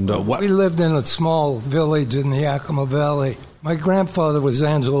them and what. We lived in a small village in the Yakima Valley. My grandfather was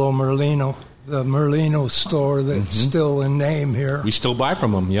Angelo Merlino, the Merlino store that's still in name here. We still buy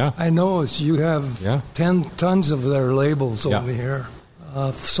from them, yeah. I know. You have 10 tons of their labels over here.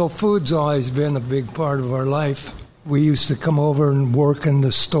 So food's always been a big part of our life. We used to come over and work in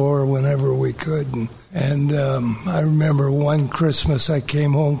the store whenever we could. And I remember one Christmas I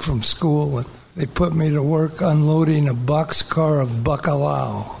came home from school and they put me to work unloading a boxcar of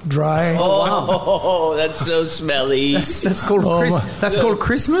bacalao, dry. Oh, that's so smelly. That's called that's called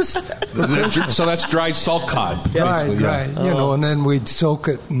Christmas. So that's dried salt cod. Right, basically, yeah. right. You know, and then we'd soak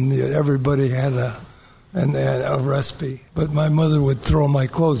it, and everybody had a recipe. But my mother would throw my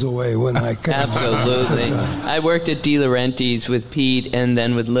clothes away when I came. Absolutely. I worked at De Laurentiis with Pete and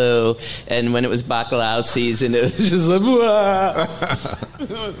then with Lou, and when it was bacalao season, it was just like, wah.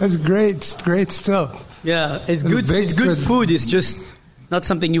 That's great stuff. Yeah, it's good. It's good food. It's just not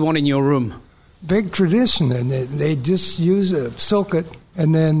something you want in your room. Big tradition, and they just soak it,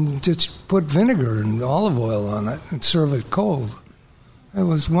 and then just put vinegar and olive oil on it and serve it cold. It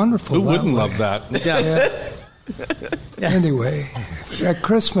was wonderful. Who wouldn't love that? Yeah. Anyway, at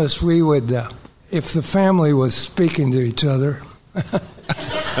Christmas we would, if the family was speaking to each other,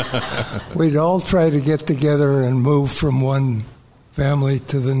 we'd all try to get together and move from one family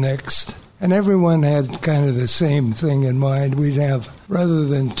to the next. And everyone had kind of the same thing in mind. We'd have, rather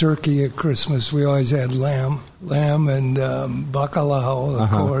than turkey at Christmas, we always had lamb and bacalao, of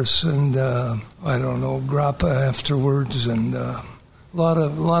course, and grappa afterwards, and a lot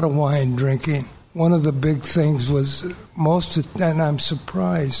of wine drinking. One of the big things was and I'm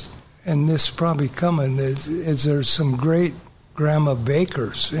surprised, and this probably coming, is there's some great grandma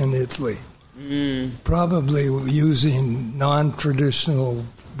bakers in Italy, probably using non-traditional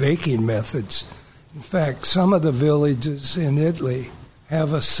baking methods. In fact, some of the villages in Italy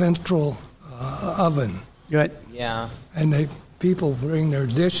have a central oven. Right. Yeah. And people bring their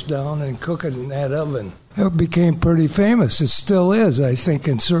dish down and cook it in that oven. It became pretty famous. It still is, I think,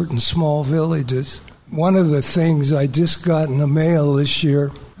 in certain small villages. One of the things I just got in the mail this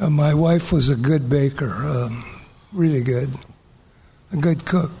year, my wife was a good baker, really good, a good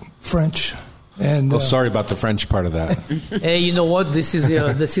cook, French. And sorry about the French part of that. Hey, you know what? This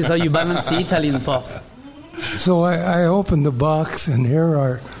is how you balance the Italian part. So I opened the box, and here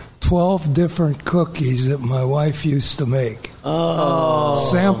are 12 different cookies that my wife used to make. Oh.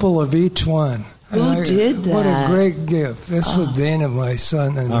 Sample of each one. Who did that? What a great gift. This was Dana, my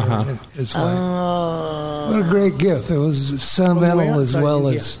son, and his wife. Oh. What a great gift. It was sentimental as well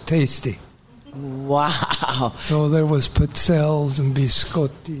as tasty. Wow. So there was pizzelles and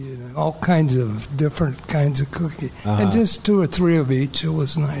biscotti and all kinds of different kinds of cookies. And just 2 or 3 of each. It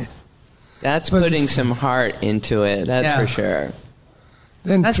was nice. That's putting some heart into it, that's for sure.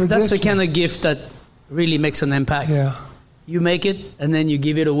 Then That's the kind of gift that really makes an impact. Yeah. You make it, and then you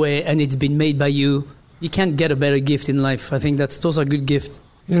give it away, and it's been made by you. You can't get a better gift in life. I think those are good gifts.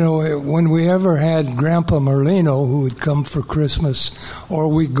 You know, when we ever had Grandpa Merlino, who would come for Christmas, or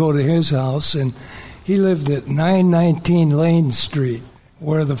we'd go to his house, and he lived at 919 Lane Street,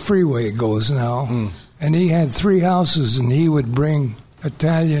 where the freeway goes now. And he had 3 houses, and he would bring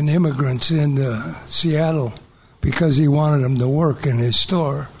Italian immigrants into Seattle because he wanted them to work in his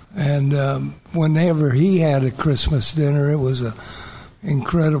store. And whenever he had a Christmas dinner, it was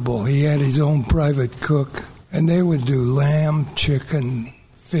incredible. He had his own private cook, and they would do lamb, chicken,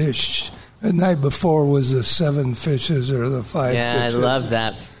 fish. The night before was the 7 fishes or the 5 Yeah, fishes. I love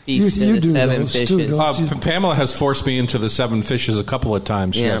that feast You of the do 7 those fishes. too, don't you? Pamela has forced me into the 7 fishes a couple of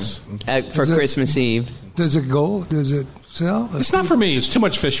times, Yeah. yes. For Christmas Eve. Does it go? Does it sell? It's not for me. It's too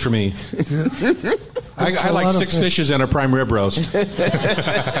much fish for me. I like 6 fishes and a prime rib roast.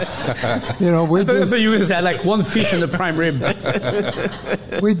 You know, we did, you had like 1 fish and a prime rib.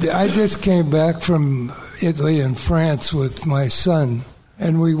 I just came back from Italy and France with my son,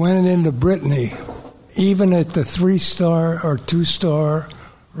 and we went into Brittany. Even at the 3-star or 2-star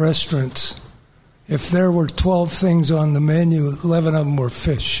restaurants, if there were 12 things on the menu, 11 of them were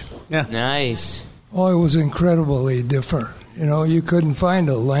fish. Yeah. Nice. Oh, it was incredibly different. You know, you couldn't find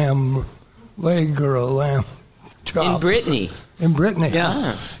a lamb leg or a lamb chop. In Brittany. In Brittany.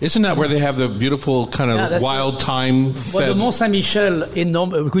 Yeah. Isn't that where they have the beautiful kind of that's wild thyme Well, fed? the Mont Saint-Michel,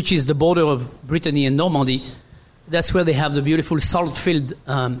 which is the border of Brittany and Normandy, that's where they have the beautiful salt-filled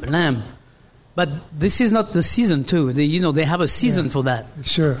lamb. But this is not the season, too. They have a season for that.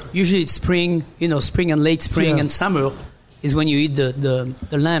 Sure. Usually it's spring, spring and late spring Yeah. and summer is when you eat the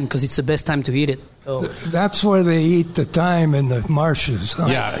lamb because it's the best time to eat it. So, That's where they eat the thyme in the marshes. Huh?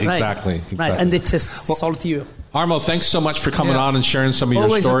 Yeah, exactly. Right, and they taste saltier. Armo, thanks so much for coming Yeah. on and sharing some of your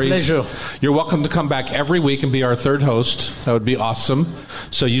Always a stories. pleasure. You're welcome to come back every week and be our third host. That would be awesome.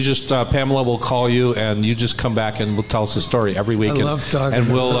 So you just, Pamela will call you and you just come back and will tell us a story every week. I love talking and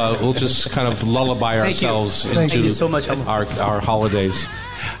about we'll just kind of lullaby Thank you. ourselves Thank into you so much, Armo. our holidays.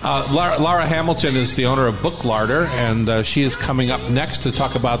 Laura Hamilton is the owner of Book Larder, and she is coming up next to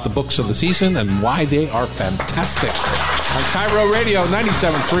talk about the books of the season and why they are fantastic. On Cairo Radio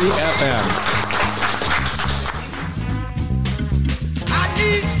 97.3 FM. I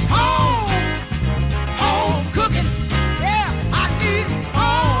need home cooking. Yeah, I need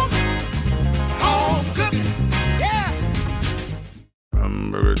home cooking. Yeah.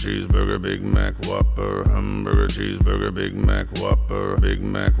 Hamburger, cheeseburger, Big Mac, Whopper. Hamburger, cheeseburger, Big Mac, Whopper. Big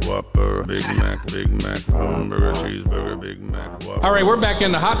Mac, Whopper. Big Mac, hamburger, cheeseburger, Big Mac, Whopper. All right, we're back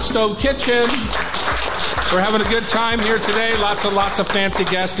in the Hot Stove Kitchen. We're having a good time here today. Lots of fancy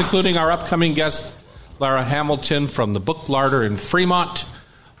guests, including our upcoming guest, Laura Hamilton from the Book Larder in Fremont.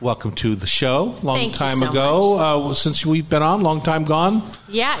 Welcome to the show. Long Thank you time so ago since we've been on. Long time gone.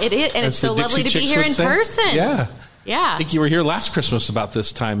 Yeah, it is, and As it's so the lovely Dixie to be Chicks here would in say. person. Yeah. Yeah. I think you were here last Christmas about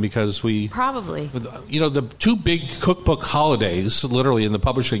this time because we... Probably. the two big cookbook holidays, literally in the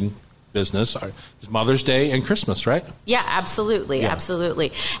publishing business, is Mother's Day and Christmas, right? Yeah, absolutely, Yeah.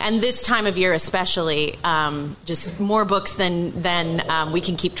 absolutely. And this time of year especially, just more books than we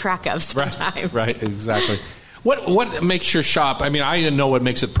can keep track of sometimes. Right, exactly. What makes your shop? I mean, I know what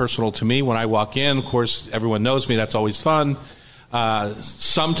makes it personal to me when I walk in. Of course, everyone knows me. That's always fun.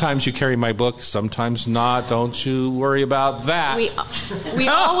 Sometimes you carry my book, sometimes not. Don't you worry about that. We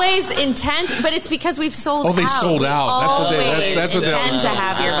always intend, but it's because we've sold out. Oh, they sold out. That's what they intend to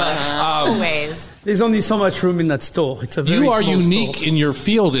have your books. Always. There's only so much room in that store. It's a very You are small unique store. in your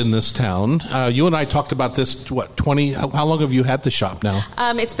field in this town. You and I talked about this, 20, how long have you had the shop now?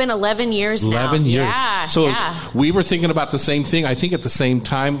 It's been 11 years now. 11 years. Yeah, So yeah. we were thinking about the same thing, I think at the same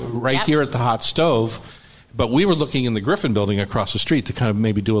time, right Yep. here at the Hot Stove. But we were looking in the Griffin building across the street to kind of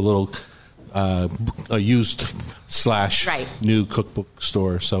maybe do a little a used / Right. new cookbook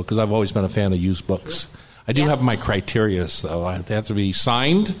store. So, because I've always been a fan of used books. I do Yeah. have my criteria, though. They have to be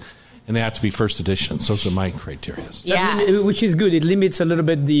signed and they have to be first editions. Those are my criteria. Yeah. Which is good. It limits a little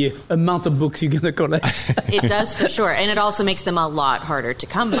bit the amount of books you're going to collect. It does for sure. And it also makes them a lot harder to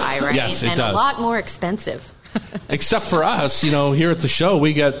come by, right? Yes, it and does. a lot more expensive. Except for us, here at the show,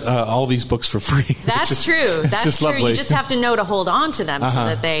 we get all these books for free. That's true. That's just true. lovely. You just have to know to hold on to them so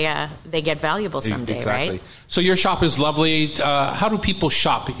that they get valuable someday, Exactly. right? So your shop is lovely. How do people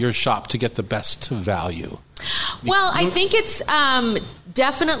shop at your shop to get the best value? Well, I think it's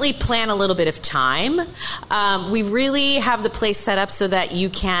definitely plan a little bit of time. We really have the place set up so that you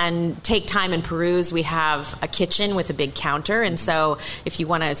can take time and peruse. We have a kitchen with a big counter, and so if you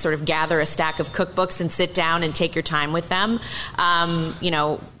want to sort of gather a stack of cookbooks and sit down and take your time with them,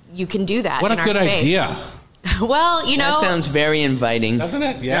 you can do that. What in a our good space. idea. Well, That sounds very inviting. Doesn't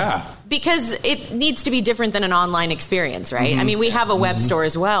it? Yeah. Because it needs to be different than an online experience, right? I mean, we have a web store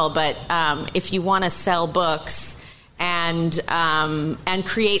as well, but if you want to sell books and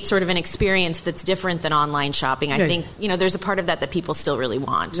create sort of an experience that's different than online shopping, I think there's a part of that people still really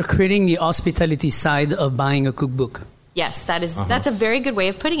want. You're creating the hospitality side of buying a cookbook. Yes, that's a very good way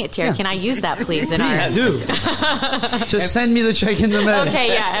of putting it, Terry. Yeah. Can I use that, please? Please do. Just send me the check in the mail. Okay,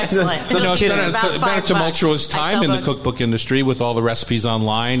 yeah, excellent. It's been About a $5. tumultuous I time sell in the books. cookbook industry with all the recipes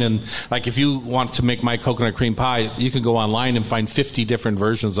online. And like if you want to make my coconut cream pie, you can go online and find 50 different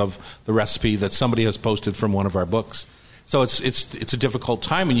versions of the recipe that somebody has posted from one of our books. So it's a difficult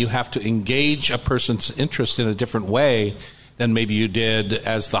time, and you have to engage a person's interest in a different way than maybe you did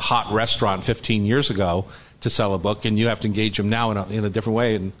as the hot restaurant 15 years ago to sell a book, and you have to engage them now in a different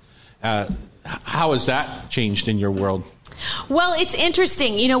way. And how has that changed in your world? Well, it's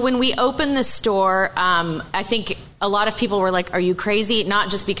interesting. When we opened the store, I think a lot of people were like, are you crazy? Not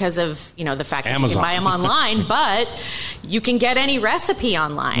just because of, the fact that Amazon. you can buy them online, but you can get any recipe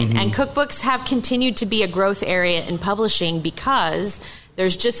online. Mm-hmm. And cookbooks have continued to be a growth area in publishing because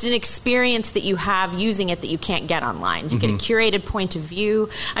there's just an experience that you have using it that you can't get online. You get a curated point of view.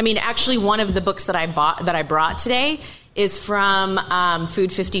 I mean, actually, one of the books that I brought today is from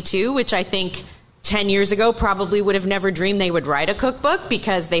Food 52, which I think 10 years ago probably would have never dreamed they would write a cookbook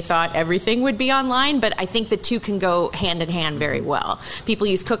because they thought everything would be online. But I think the two can go hand in hand very well. People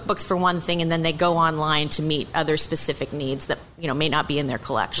use cookbooks for one thing, and then they go online to meet other specific needs that may not be in their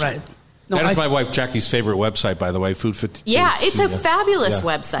collection. Right. No, That is my wife Jackie's favorite website, by the way, Food 52. Yeah, it's a fabulous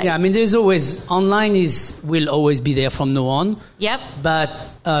Yeah. website. Yeah, I mean, there's always online will always be there from now on. Yep. But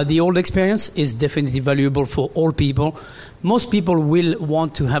the old experience is definitely valuable for all people. Most people will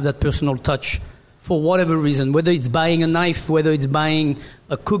want to have that personal touch for whatever reason, whether it's buying a knife, whether it's buying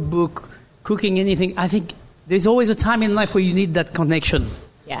a cookbook, cooking anything. I think there's always a time in life where you need that connection.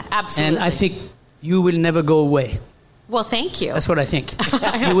 Yeah, absolutely. And I think you will never go away. Well, thank you. That's what I think.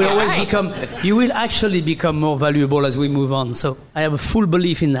 You will always you will actually become more valuable as we move on. So I have a full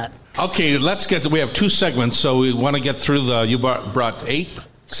belief in that. Okay, we have 2 segments, so we want to get through you brought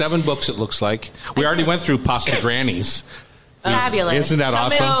 7 books, it looks like. We already went through Pasta Grannies. Fabulous. Isn't that How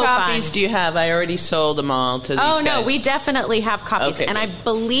awesome? many So copies fun. do you have? I already sold them all to these guys. No, we definitely have copies. Okay, and good. I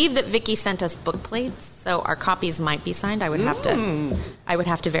believe that Vicky sent us book plates, so our copies might be signed. I would have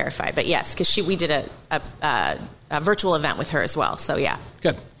to verify. But yes, because we did a virtual event with her as well. So yeah.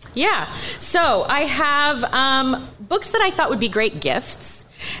 Good. Yeah. So I have books that I thought would be great gifts.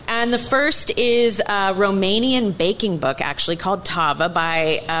 And the first is a Romanian baking book, actually, called Tava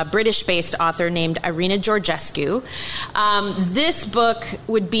by a British-based author named Irina Georgescu. This book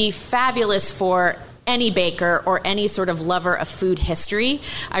would be fabulous for any baker or any sort of lover of food history.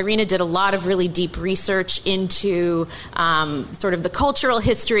 Irina did a lot of really deep research into sort of the cultural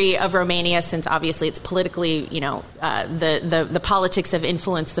history of Romania, since obviously it's politically, the politics have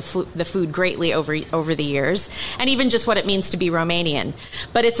influenced the food greatly over the years, and even just what it means to be Romanian.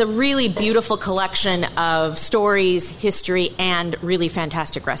 But it's a really beautiful collection of stories, history, and really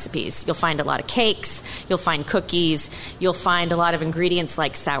fantastic recipes. You'll find a lot of cakes, you'll find cookies, you'll find a lot of ingredients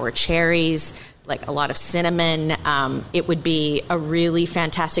like sour cherries, like a lot of cinnamon. It would be a really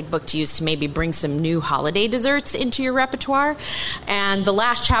fantastic book to use to maybe bring some new holiday desserts into your repertoire. And the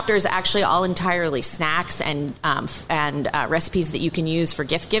last chapter is actually all entirely snacks and recipes that you can use for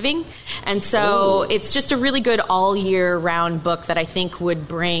gift giving. And so it's just a really good all year round book that I think would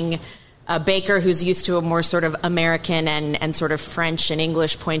bring a baker who's used to a more sort of American and sort of French and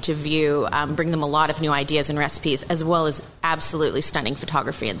English point of view, bring them a lot of new ideas and recipes, as well as absolutely stunning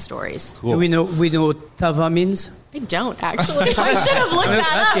photography and stories. Cool. Do we know what Tava means? I don't, actually. I should have looked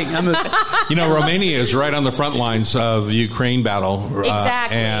that up. Romania is right on the front lines of the Ukraine battle.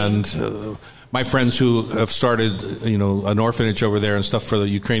 Exactly. And my friends who have started, an orphanage over there and stuff for the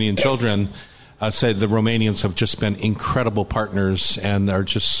Ukrainian children said the Romanians have just been incredible partners and are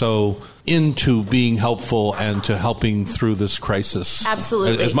just so into being helpful and to helping through this crisis.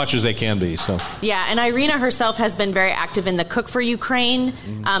 Absolutely. As much as they can be. So Yeah, and Irina herself has been very active in the Cook for Ukraine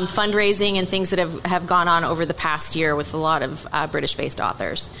fundraising and things that have gone on over the past year with a lot of British-based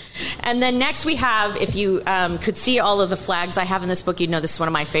authors. And then next we have, if you could see all of the flags I have in this book, you'd know this is one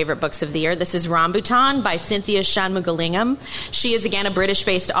of my favorite books of the year. This is Rambutan by Cynthia Shanmugalingam. She is, again, a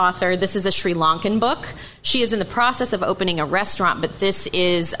British-based author. This is a Sri Lankan book. She is in the process of opening a restaurant, but this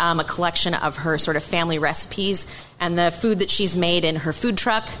is a collection of her sort of family recipes and the food that she's made in her food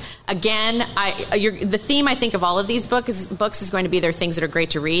truck. Again, the theme, I think, of all of these books is going to be they're things that are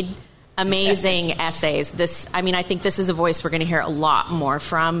great to read. Amazing essays. I think this is a voice we're going to hear a lot more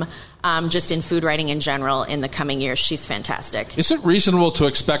from, just in food writing in general in the coming years. She's fantastic. is it reasonable to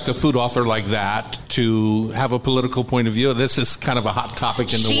expect a food author like that to have a political point of view? This is kind of a hot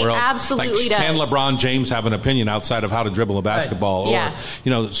topic in the world. She absolutely does. Can LeBron James have an opinion outside of how to dribble a basketball? Right.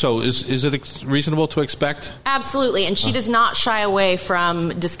 Yeah. So is it reasonable to expect? Absolutely. And she does not shy away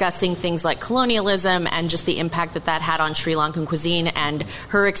from discussing things like colonialism and just the impact that had on Sri Lankan cuisine and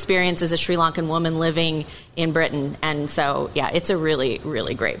her experience as a Sri Lankan woman living in Britain. And so, yeah, it's a really,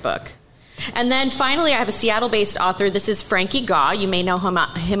 really great book. And then finally, I have a Seattle-based author. This is Frankie Gaw. You may know him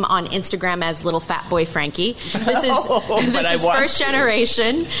on Instagram as Little Fat Boy Frankie. This is first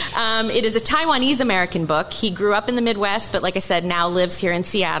generation. It is a Taiwanese-American book. He grew up in the Midwest, but like I said, now lives here in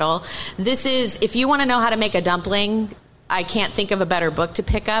Seattle. This is, if you want to know how to make a dumpling, I can't think of a better book to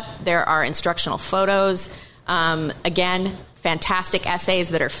pick up. There are instructional photos. Again, fantastic essays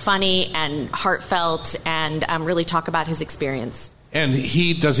that are funny and heartfelt and really talk about his experience. And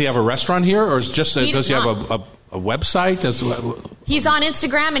does he have a restaurant here, or does he have a website? He's on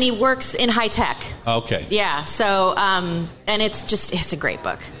Instagram and he works in high tech. Okay. Yeah. So, and it's a great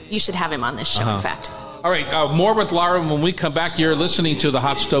book. You should have him on this show, in fact. All right. More with Lara when we come back. You're listening to the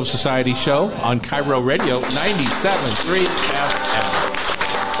Hot Stove Society show on Cairo Radio 97.3 FM.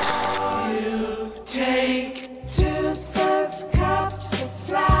 Take 2/3 cups of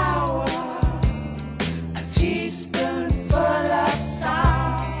flour, a teaspoonful of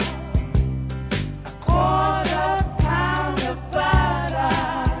salt, a 1/4 pound of butter,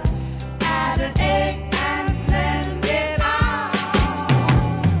 add an egg and blend it out.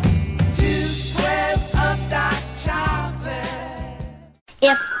 2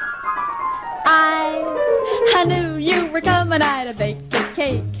 coming out to bake a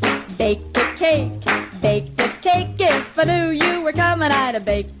cake. Bake a cake, bake a cake. If I knew you were coming out to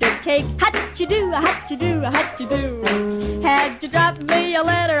bake a cake. How'd you do, how'd you do, how'd you do? Had you drop me a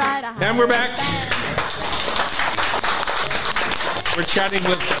letter, I'd have... And we're back. We're chatting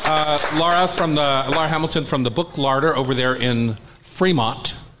with Laura Hamilton from the Book Larder over there in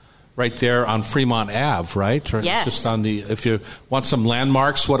Fremont, right there on Fremont Ave, right? Or yes. Just on the. If you want some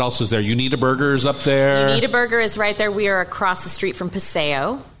landmarks, what else is there? Unita Burger is up there. Unita Burger is right there. We are across the street from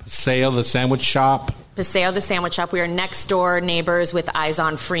Paseo. Paseo, the sandwich shop. Paseo, the sandwich shop. We are next door neighbors with Eyes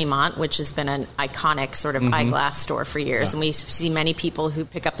on Fremont, which has been an iconic sort of eyeglass store for years. Yeah. And we see many people who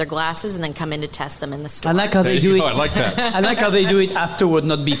pick up their glasses and then come in to test them in the store. I like how they do it. I like that. I like how they do it afterward,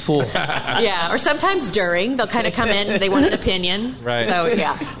 not before. Yeah, or sometimes during. They'll kind of come in, they want an opinion. Right. So,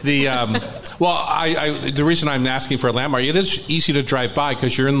 yeah. The reason I'm asking for a landmark, it is easy to drive by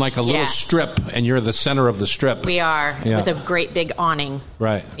because you're in like a little strip and you're the center of the strip. We are, with a great big awning.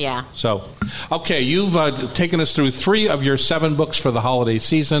 Right. Yeah. So, okay, you've taken us through 3 of your 7 books for the holiday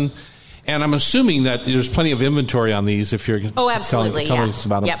season, and I'm assuming that there's plenty of inventory on these if you're absolutely, telling us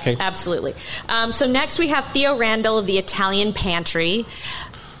about them. Yep, okay. Absolutely. So next we have Theo Randall, The Italian Pantry.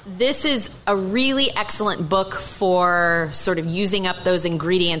 This is a really excellent book for sort of using up those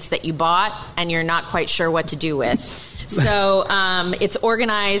ingredients that you bought and you're not quite sure what to do with. So it's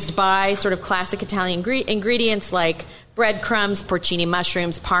organized by sort of classic Italian ingredients like breadcrumbs, porcini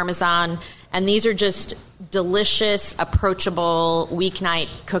mushrooms, parmesan, and these are just delicious, approachable weeknight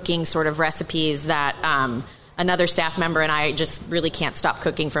cooking sort of recipes that another staff member and I just really can't stop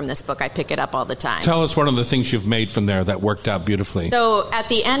cooking from this book. I pick it up all the time. Tell us one of the things you've made from there that worked out beautifully. So at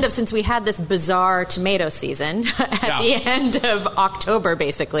the end of, since we had this bizarre tomato season, the end of October,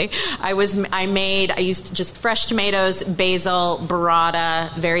 basically, I used just fresh tomatoes, basil,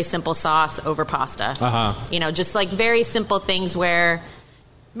 burrata, very simple sauce over pasta. Just like very simple things where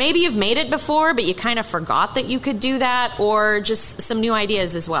maybe you've made it before, but you kind of forgot that you could do that, or just some new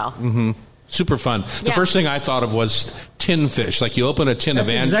ideas as well. Mm-hmm. Super fun. The first thing I thought of was tin fish. Like you open a tin of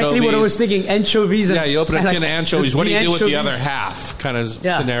anchovies. Exactly what I was thinking. Anchovies. Yeah, you open a tin of anchovies. What do you do with the other half kind of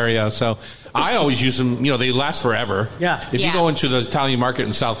scenario? So I always use them. They last forever. Yeah. If you go into the Italian market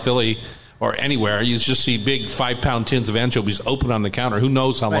in South Philly or anywhere, you just see big 5-pound tins of anchovies open on the counter. Who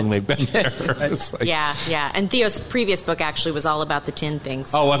knows how long they've been there? Yeah. And Theo's previous book actually was all about the tin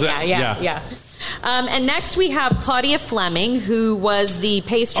things. Oh, was it? Yeah. And next we have Claudia Fleming, who was the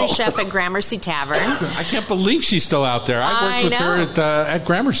pastry chef at Gramercy Tavern. I can't believe she's still out there. I worked with her at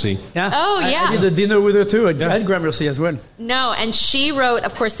Gramercy. Yeah. Oh, yeah. I did a dinner with her, too, at Gramercy as well. No, and she wrote,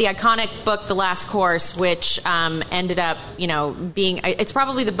 of course, the iconic book, The Last Course, which ended up, being... It's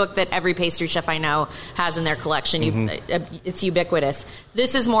probably the book that every pastry chef I know has in their collection. It's ubiquitous.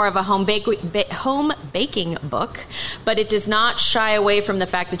 This is more of a home baking book, but it does not shy away from the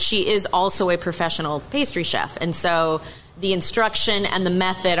fact that she is also a professional pastry chef. And so the instruction and the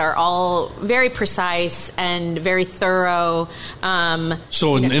method are all very precise and very thorough.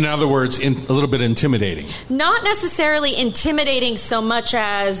 In other words, a little bit intimidating. Not necessarily intimidating so much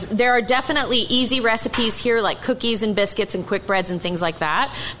as there are definitely easy recipes here like cookies and biscuits and quick breads and things like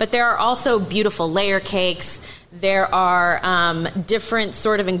that. But there are also beautiful layer cakes. There are different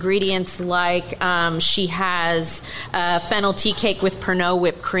sort of ingredients like she has fennel tea cake with Pernod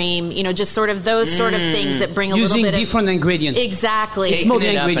whipped cream, just sort of those sort of things that bring a little bit of... Using different ingredients. Exactly. It's more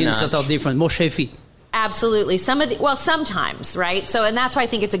the ingredients that are different, more chefy. Absolutely. Sometimes, right? So, and that's why I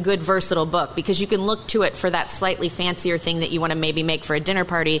think it's a good versatile book, because you can look to it for that slightly fancier thing that you want to maybe make for a dinner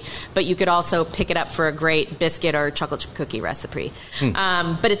party, but you could also pick it up for a great biscuit or chocolate chip cookie recipe.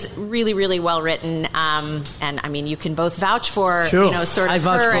 But it's really, really well written. And I mean, you can both vouch for, sort of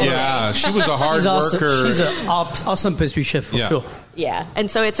her. Yeah, she was a hard worker. She's an awesome pastry chef for sure. Yeah, and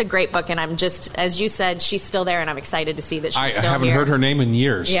so it's a great book, and I'm just, as you said, she's still there, and I'm excited to see that she's still here. I haven't heard her name in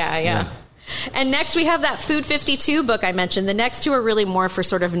years. Yeah. And next we have that Food 52 book I mentioned. The next two are really more for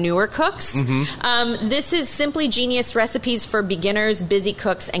sort of newer cooks. This is Simply Genius Recipes for Beginners, Busy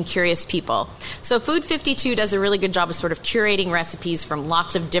Cooks, and Curious People. So Food 52 does a really good job of sort of curating recipes from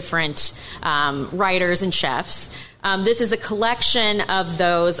lots of different writers and chefs. This is a collection of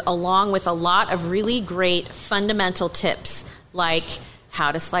those, along with a lot of really great fundamental tips, like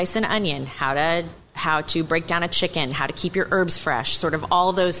how to slice an onion, how to break down a chicken, how to keep your herbs fresh, sort of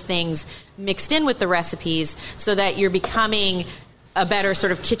all those things mixed in with the recipes so that you're becoming a better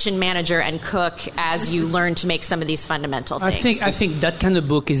sort of kitchen manager and cook as you learn to make some of these fundamental things. I think that kind of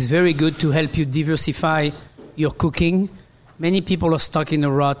book is very good to help you diversify your cooking. Many people are stuck in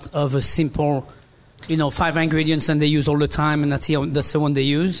a rut of a simple, 5 ingredients and they use all the time, and that's the one they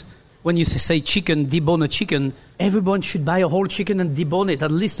use. when you say chicken, debone a chicken, everyone should buy a whole chicken and debone it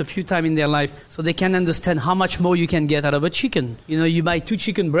at least a few times in their life so they can understand how much more you can get out of a chicken. You know, you buy 2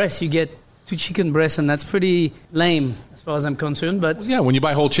 chicken breasts, you get 2 chicken breasts, and that's pretty lame as far as I'm concerned. But yeah, when you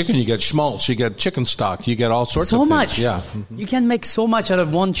buy whole chicken, you get schmaltz, you get chicken stock, you get all sorts of things. So much. Yeah. You can make so much out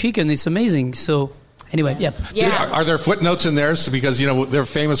of one chicken. It's amazing. So anyway, yeah. Are there footnotes in there? So, because, you know, they're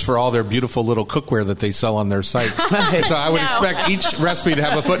famous for all their beautiful little cookware that they sell on their site. So I would expect each recipe to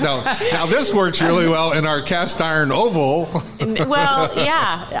have a footnote. Now, this works really well in our cast iron oval. Well,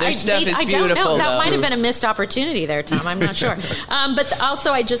 yeah. Their stuff is I don't beautiful, know. That though. might have been a missed opportunity there, Tom. I'm not sure. But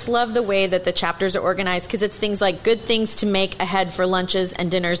also, I just love the way that the chapters are organized because it's things like good things to make ahead for lunches and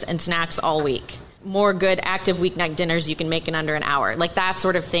dinners and snacks all week. More good, active weeknight dinners you can make in under an hour. Like that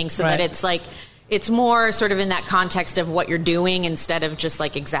sort of thing so that it's like, it's more sort of in that context of what you're doing instead of just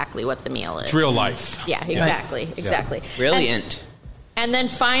like exactly what the meal is. It's real life. Yeah, exactly. Exactly. Brilliant. And then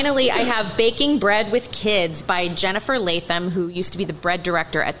finally, I have Baking Bread with Kids by Jennifer Latham, who used to be the bread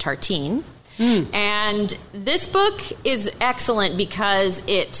director at Tartine. And this book is excellent because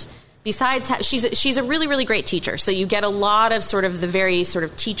she's a really, really great teacher. So you get a lot of sort of the very sort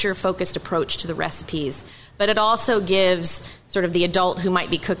of teacher-focused approach to the recipes. But it also gives sort of the adult who might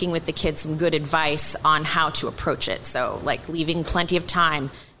be cooking with the kids some good advice on how to approach it. So like leaving plenty of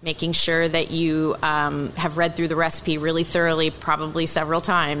time, making sure that you have read through the recipe really thoroughly, probably several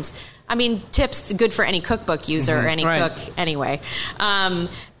times. I mean, tips good for any cookbook user or any cook anyway. And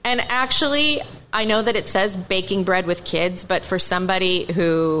actually, I know that it says baking bread with kids, but for somebody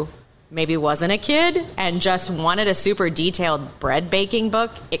who maybe wasn't a kid and just wanted a super detailed bread baking book,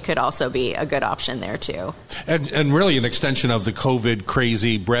 it could also be a good option there too. And really an extension of the COVID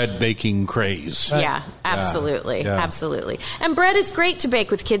crazy bread baking craze. Yeah, absolutely. Yeah. Absolutely. And bread is great to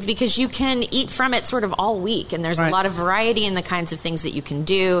bake with kids because you can eat from it sort of all week. And there's a lot of variety in the kinds of things that you can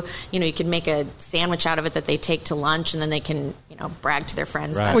do. You know, you can make a sandwich out of it that they take to lunch and then they can, you know, brag to their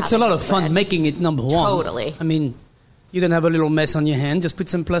friends. Well, it's a lot of fun making it, number one. Totally. I mean, you're going to have a little mess on your hand. Just put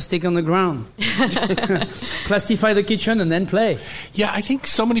some plastic on the ground. Plastify the kitchen and then play. Yeah, I think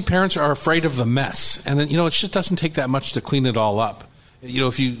so many parents are afraid of the mess. And, you know, it just doesn't take that much to clean it all up. You know,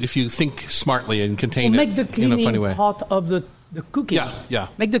 if you think smartly and contain make the it in a funny cleaning way. part of the cooking. Yeah.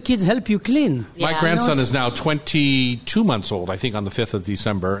 Make the kids help you clean. My grandson is now 22 months old, I think, on the 5th of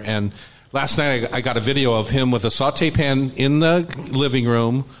December. And last night I got a video of him with a saute pan in the living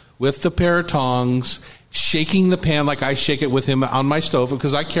room with the pair of tongs, shaking the pan like I shake it with him on my stove,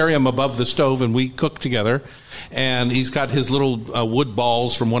 because I carry him above the stove and we cook together. And he's got his little wood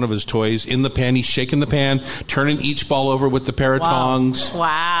balls from one of his toys in the pan. He's shaking the pan, turning each ball over with the pair of tongs.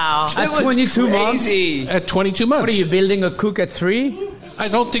 Wow. At 22 months? At 22 months. What are you, building a cook at 3? I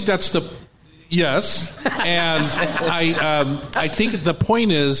don't think that's the... Yes. And I think the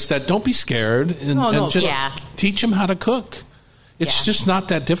point is that don't be scared and just teach him how to cook. It's just not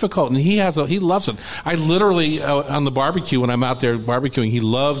that difficult, and he loves it. I literally, on the barbecue, when I'm out there barbecuing, he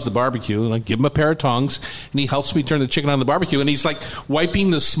loves the barbecue, and I give him a pair of tongs, and he helps me turn the chicken on the barbecue, and he's like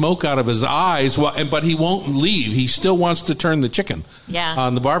wiping the smoke out of his eyes, but he won't leave. He still wants to turn the chicken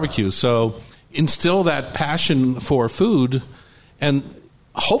on the barbecue. So instill that passion for food, and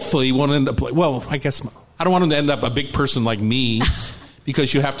hopefully he won't end up, well, I guess, I don't want him to end up a big person like me,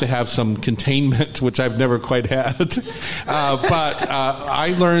 because you have to have some containment, which I've never quite had. But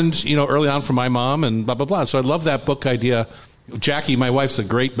I learned, early on from my mom and blah, blah, blah. So I love that book idea. Jackie, my wife's a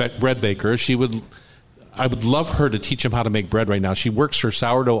great bread baker. I would love her to teach him how to make bread right now. She works her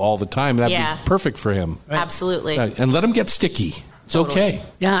sourdough all the time. That'd be perfect for him. Absolutely. And let him get sticky. It's okay.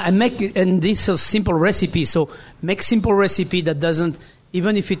 Yeah, and this is a simple recipe. So make simple recipe that doesn't,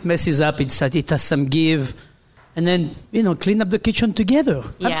 even if it messes up, it has some give. And then, clean up the kitchen together.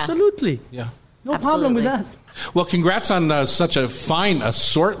 Yeah. Absolutely. Yeah. No problem with that. Well, congrats on such a fine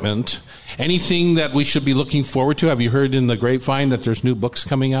assortment. Anything that we should be looking forward to? Have you heard in the grapevine that there's new books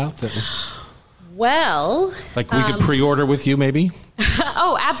coming out? Well... Like we could pre-order with you, maybe?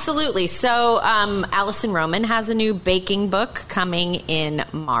 Oh, absolutely. So Allison Roman has a new baking book coming in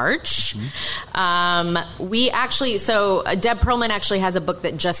March. Mm-hmm. Deb Perlman actually has a book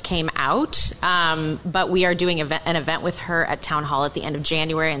that just came out, but we are doing an event with her at Town Hall at the end of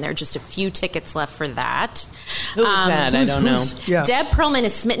January, and there are just a few tickets left for that. Who's that? I don't know. Yeah. Deb Perlman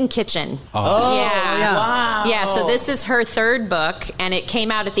is Smitten Kitchen. Oh. Yeah. Wow. Yeah, so this is her third book, and it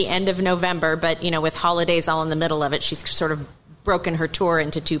came out at the end of November, but, with holidays all in the middle of it, she's sort of broken her tour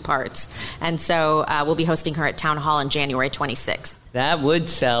into 2 parts. And so we'll be hosting her at Town Hall on January 26th. That would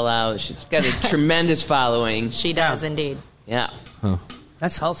sell out. She's got a tremendous following. She does, indeed. Yeah. Huh.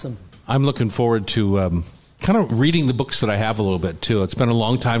 That's awesome. I'm looking forward to kind of reading the books that I have a little bit, too. It's been a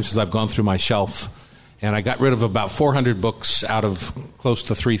long time since I've gone through my shelf. And I got rid of about 400 books out of close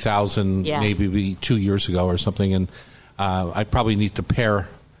to 3,000 maybe 2 years ago or something. And I probably need to pare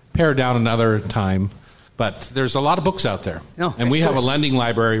down another time. But there's a lot of books out there. No, and we have a lending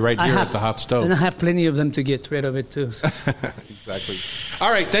library right here at the Hot Stove. And I have plenty of them to get rid of it, too. So. Exactly.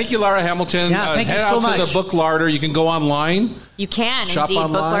 All right. Thank you, Laura Hamilton. Yeah, thank you head so out much. to the Book Larder. You can go online. You can, shop indeed,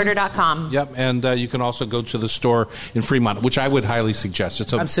 online. booklarder.com. Yep. And you can also go to the store in Fremont, which I would highly suggest.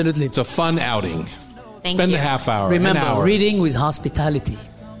 Absolutely. It's a fun outing. Thank Spend you. a half hour. Remember, an hour. reading with hospitality.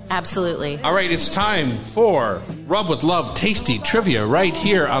 Absolutely. All right, it's time for Rub with Love Tasty Trivia right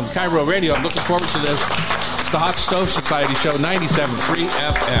here on Cairo Radio. I'm looking forward to this. It's the Hot Stove Society Show, 97.3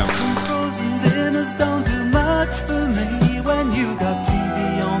 FM. Frozen dinners don't do much for me when you got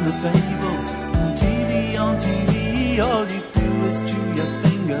TV on the table and TV on TV. All you do is chew your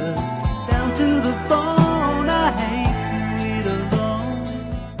fingers down to the bone. I hate to eat alone.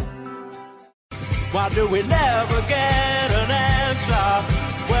 Why do we never get an answer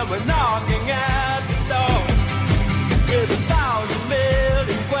when we're knocking at the door with 1,000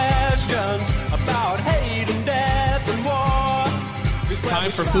 million questions about hate and death and war?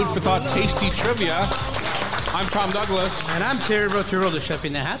 Time for Food for Thought Tasty Trivia. I'm Tom Douglas. And I'm Terry Rotero, the chef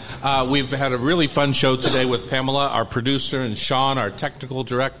in the hat. We've had a really fun show today with Pamela, our producer, and Sean, our technical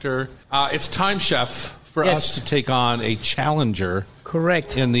director. It's time, Chef, for us to take on a challenger.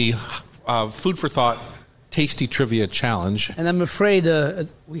 Correct. In the Food for Thought Tasty Trivia Challenge. And I'm afraid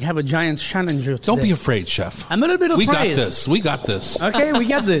we have a giant challenger today. Don't be afraid, Chef. I'm a little bit afraid. We got this. Okay, we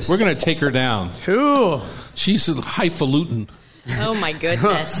got this. We're going to take her down. Sure. She's highfalutin. Oh, my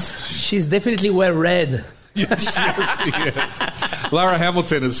goodness. She's definitely well read. Yes, she is. Laura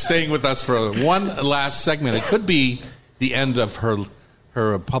Hamilton is staying with us for one last segment. It could be the end of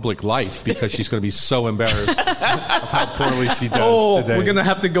her public life because she's going to be so embarrassed of how poorly she does today. We're going to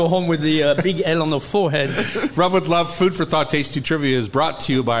have to go home with the big L on the forehead. Rub with Love, Food for Thought Tasty Trivia is brought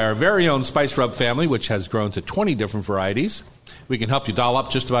to you by our very own Spice Rub family, which has grown to 20 different varieties. We can help you doll up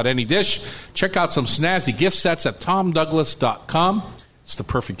just about any dish. Check out some snazzy gift sets at TomDouglas.com. It's the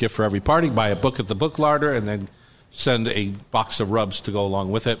perfect gift for every party. Buy a book at the Book Larder and then send a box of rubs to go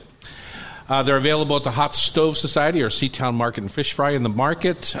along with it. They're available at the Hot Stove Society or Seatown Market and Fish Fry in the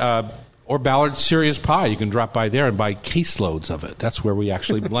Market or Ballard Serious Pie. You can drop by there and buy caseloads of it. That's where we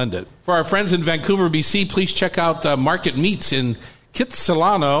actually blend it. For our friends in Vancouver, BC, please check out Market Meats in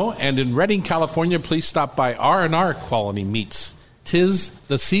Kitsilano, and in Redding, California, please stop by R&R Quality Meats. 'Tis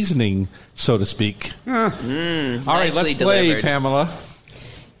the seasoning, so to speak. All right, let's play, Pamela.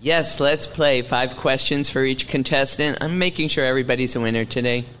 Yes, let's play. 5 questions for each contestant. I'm making sure everybody's a winner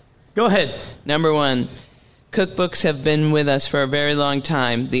today. Go ahead. Number 1. Cookbooks have been with us for a very long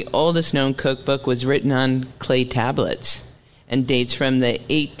time. The oldest known cookbook was written on clay tablets and dates from the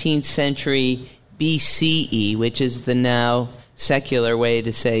 18th century BCE, which is the now secular way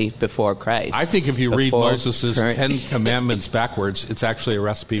to say before Christ. I think if you read Moses' 10 Commandments backwards, it's actually a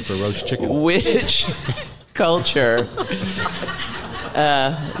recipe for roast chicken. Which culture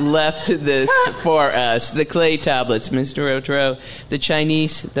left this for us? The clay tablets, Mr. Otero, the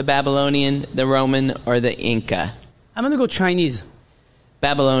Chinese, the Babylonian, the Roman, or the Inca? I'm going to go Chinese.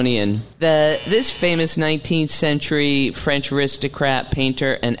 Babylonian. This famous 19th century French aristocrat,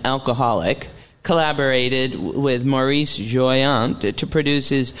 painter, and alcoholic collaborated with Maurice Joyant to produce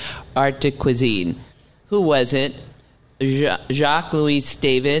his Art de Cuisine. Who was it? Jacques-Louis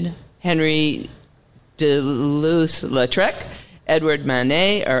David, Henry Deleuze-Lautrec, Edward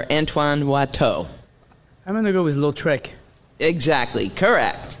Manet, or Antoine Watteau? I'm going to go with Lautrec. Exactly,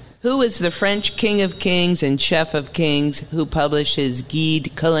 correct. Who is the French King of Kings and Chef of Kings who published his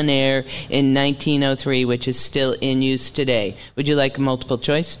Guide Culinaire in 1903, which is still in use today? Would you like a multiple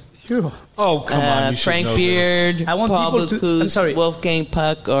choice? Sure. Oh, come on. You should Frank know Beard, I want Paul people to- I'm Bocuse, sorry. Wolfgang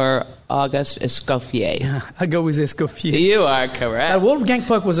Puck, or Auguste Escoffier? I go with Escoffier. You are correct. Wolfgang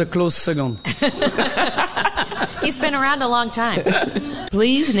Puck was a close second. He's been around a long time.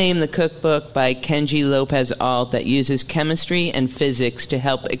 Please name the cookbook by Kenji Lopez Alt that uses chemistry and physics to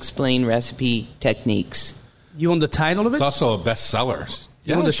help explain recipe techniques. You want the title of it? It's also a bestseller.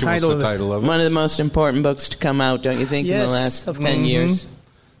 You know the she wants title the of it. title of it. One of the most important books to come out, don't you think, in the Yes, last of 10 years?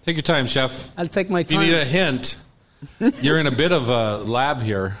 Take your time, Chef. I'll take my If you time. need a hint, you're in a bit of a lab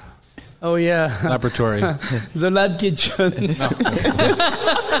here. Oh, yeah. Laboratory. The lab kitchen.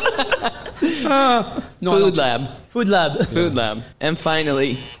 Food lab. Food lab. Food lab. And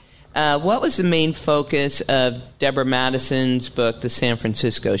finally, what was the main focus of Deborah Madison's book, The San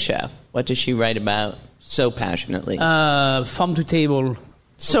Francisco Chef? What does she write about so passionately? Farm to table.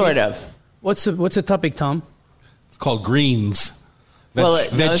 Sort of. What's the topic, Tom? It's called greens. Well, I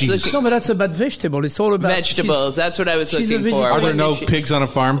was veggies. looking- No, but that's about vegetable. It's all about Vegetables. That's what I was she's a looking for. vegetarian. Are there When no did she- pigs on a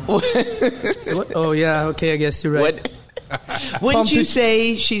farm? What? Oh, yeah. Okay, I guess you're right. Wouldn't you Farm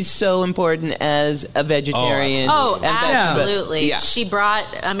say she's so important as a vegetarian? Oh, and vegetable? absolutely. Yeah. She brought,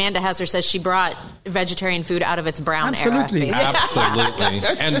 Amanda Hesser says she brought vegetarian food out of its brown Absolutely. era. basically.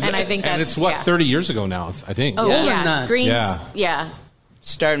 Absolutely. And I think and that's- it's what, yeah. 30 years ago now, I think. Oh, Yeah. yeah. Greens. Yeah. Yeah.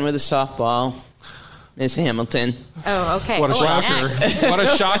 Starting with a softball. Miss Hamilton. Oh, okay. What a Oh, shocker. next. What a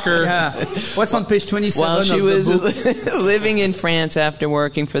shocker. Yeah. What's on page 27 While she of was the book? living in France after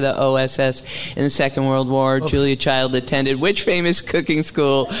working for the OSS in the Second World War, Julia Child attended which famous cooking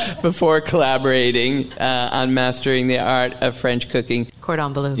school before collaborating on mastering the art of French cooking?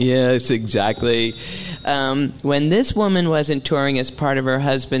 Cordon Bleu. Yes, exactly. When this woman wasn't touring as part of her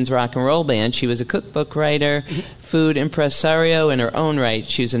husband's rock and roll band, she was a cookbook writer, food impresario in her own right.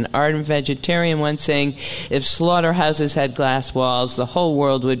 She was an ardent vegetarian, once saying, if slaughterhouses had glass walls, the whole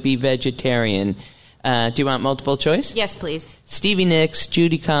world would be vegetarian. Do you want multiple choice? Yes, please. Stevie Nicks,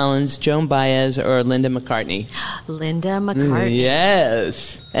 Judy Collins, Joan Baez, or Linda McCartney? Linda McCartney.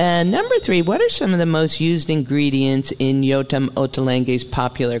 Yes. Number 3, what are some of the most used ingredients in Yotam Ottolenghi's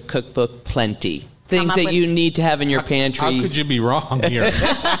popular cookbook, Plenty? Things up that with- you need to have in your pantry. How could you be wrong here?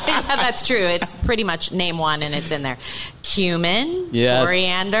 Yeah, that's true. It's pretty much name one and it's in there. Cumin, Yes.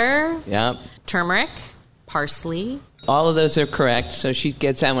 coriander, Yep. turmeric, parsley. All of those are correct, so she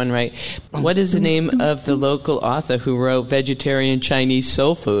gets that one right. What is the name of the local author who wrote Vegetarian Chinese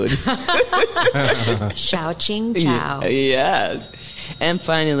Soul Food? Xiao Qing Chow. Yes. And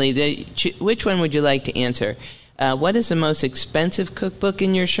finally, which one would you like to answer? What is the most expensive cookbook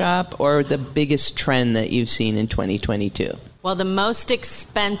in your shop, or the biggest trend that you've seen in 2022? Well, the most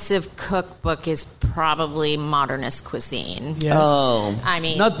expensive cookbook is probably Modernist Cuisine. Yes. Oh. I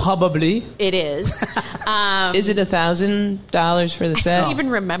mean, Not probably. it is. Is it $1,000 for the I set? don't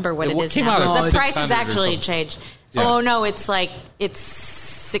even remember what it is came now. out at The price has 600 or actually something. changed. Yeah. Oh no, it's $600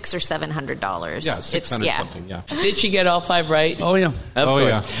 or $700. Yeah, It's 600 something, yeah. Did she get all 5 right? Oh, yeah. Of Oh, course.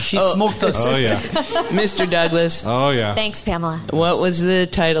 yeah. She smoked us. Oh, yeah. Mr. Douglas, Oh, yeah. Thanks, Pamela. what was the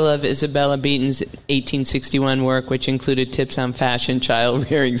title of Isabella Beaton's 1861 work, which included tips on fashion, child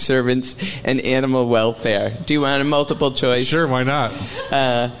rearing, servants, and animal welfare? Do you want a multiple choice? Sure, why not?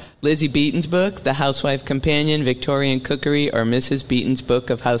 Lizzie Beaton's book, The Housewife Companion, Victorian Cookery, or Mrs. Beaton's Book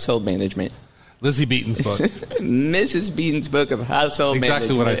of Household Management? Lizzie Beaton's book. Mrs. Beaton's Book of Household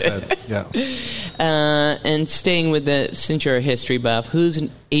Exactly what I Management. said. Yeah. And staying with since you're a history buff, whose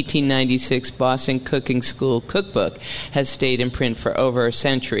 1896 Boston Cooking School cookbook has stayed in print for over a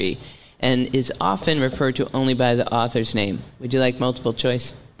century and is often referred to only by the author's name? Would you like multiple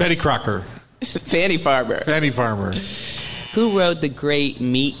choice? Betty Crocker. Fanny Farmer. Fanny Farmer. Who wrote the Great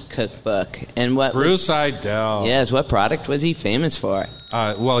Meat Cookbook? And what? Bruce Idell. Yes, what product was he famous for?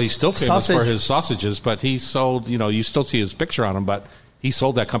 Well, he's still famous Sausage. for his sausages, but he sold, you still see his picture on him, but he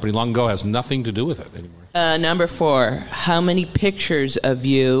sold that company long ago, has nothing to do with it anymore. Number 4, how many pictures of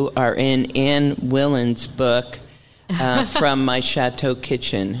you are in Anne Willen's book, From My Chateau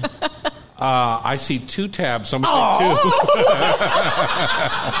Kitchen? I see 2 tabs, so I'm going to say 2.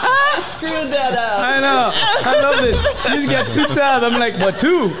 Screwed that up. I know. I love it. You just get 2 tabs. I'm like, what,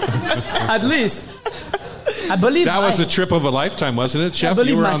 2? At least. I believe That was a trip of a lifetime, wasn't it, Chef? I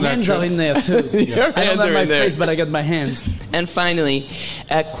believe You were my on that hands trip. are in there, too. Your I don't hands have are my in there. face, but I got my hands. And finally,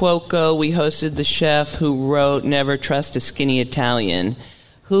 at Cuoco, we hosted the chef who wrote Never Trust a Skinny Italian.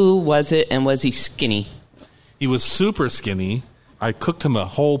 Who was it, and was he skinny? He was super skinny. I cooked him a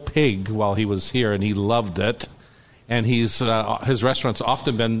whole pig while he was here, and he loved it. And his restaurant's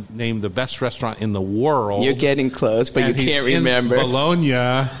often been named the best restaurant in the world. You're getting close, but And you he's can't in remember. Bologna.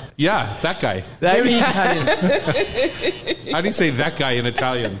 Yeah, that guy. Very Italian. How do you say that guy in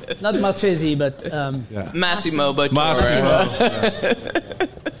Italian? Not Marchesi, but Massimo Bottura. Massimo.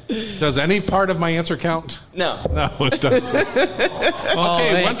 Yeah. Does any part of my answer count? No. No, it doesn't. Okay,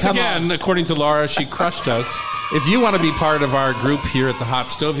 hey, once come again, according to Laura, she crushed us. If you want to be part of our group here at the Hot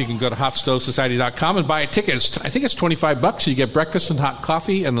Stove, you can go to hotstovesociety.com and buy a ticket. I think it's $25. You get breakfast and hot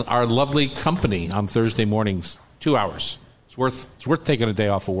coffee and our lovely company on Thursday mornings, 2 hours. It's worth taking a day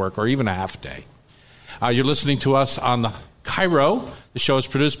off of work or even a half day. You're listening to us on the Cairo. The show is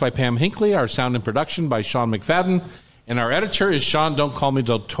produced by Pam Hinckley, our sound and production by Sean McFadden, and our editor is Sean Don't Call Me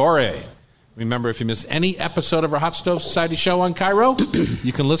Dottore. Remember, if you miss any episode of our Hot Stove Society show on Cairo,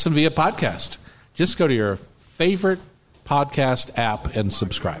 you can listen via podcast. Just go to your favorite podcast app and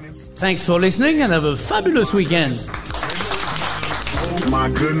subscribe. thanks for listening and have a fabulous weekend. Oh my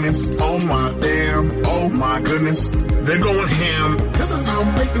goodness, oh my damn, oh my goodness. they're going ham. This is how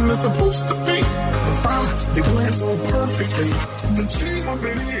bacon is supposed to be. The fries, they blend so perfectly. The cheese up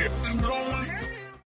in here is going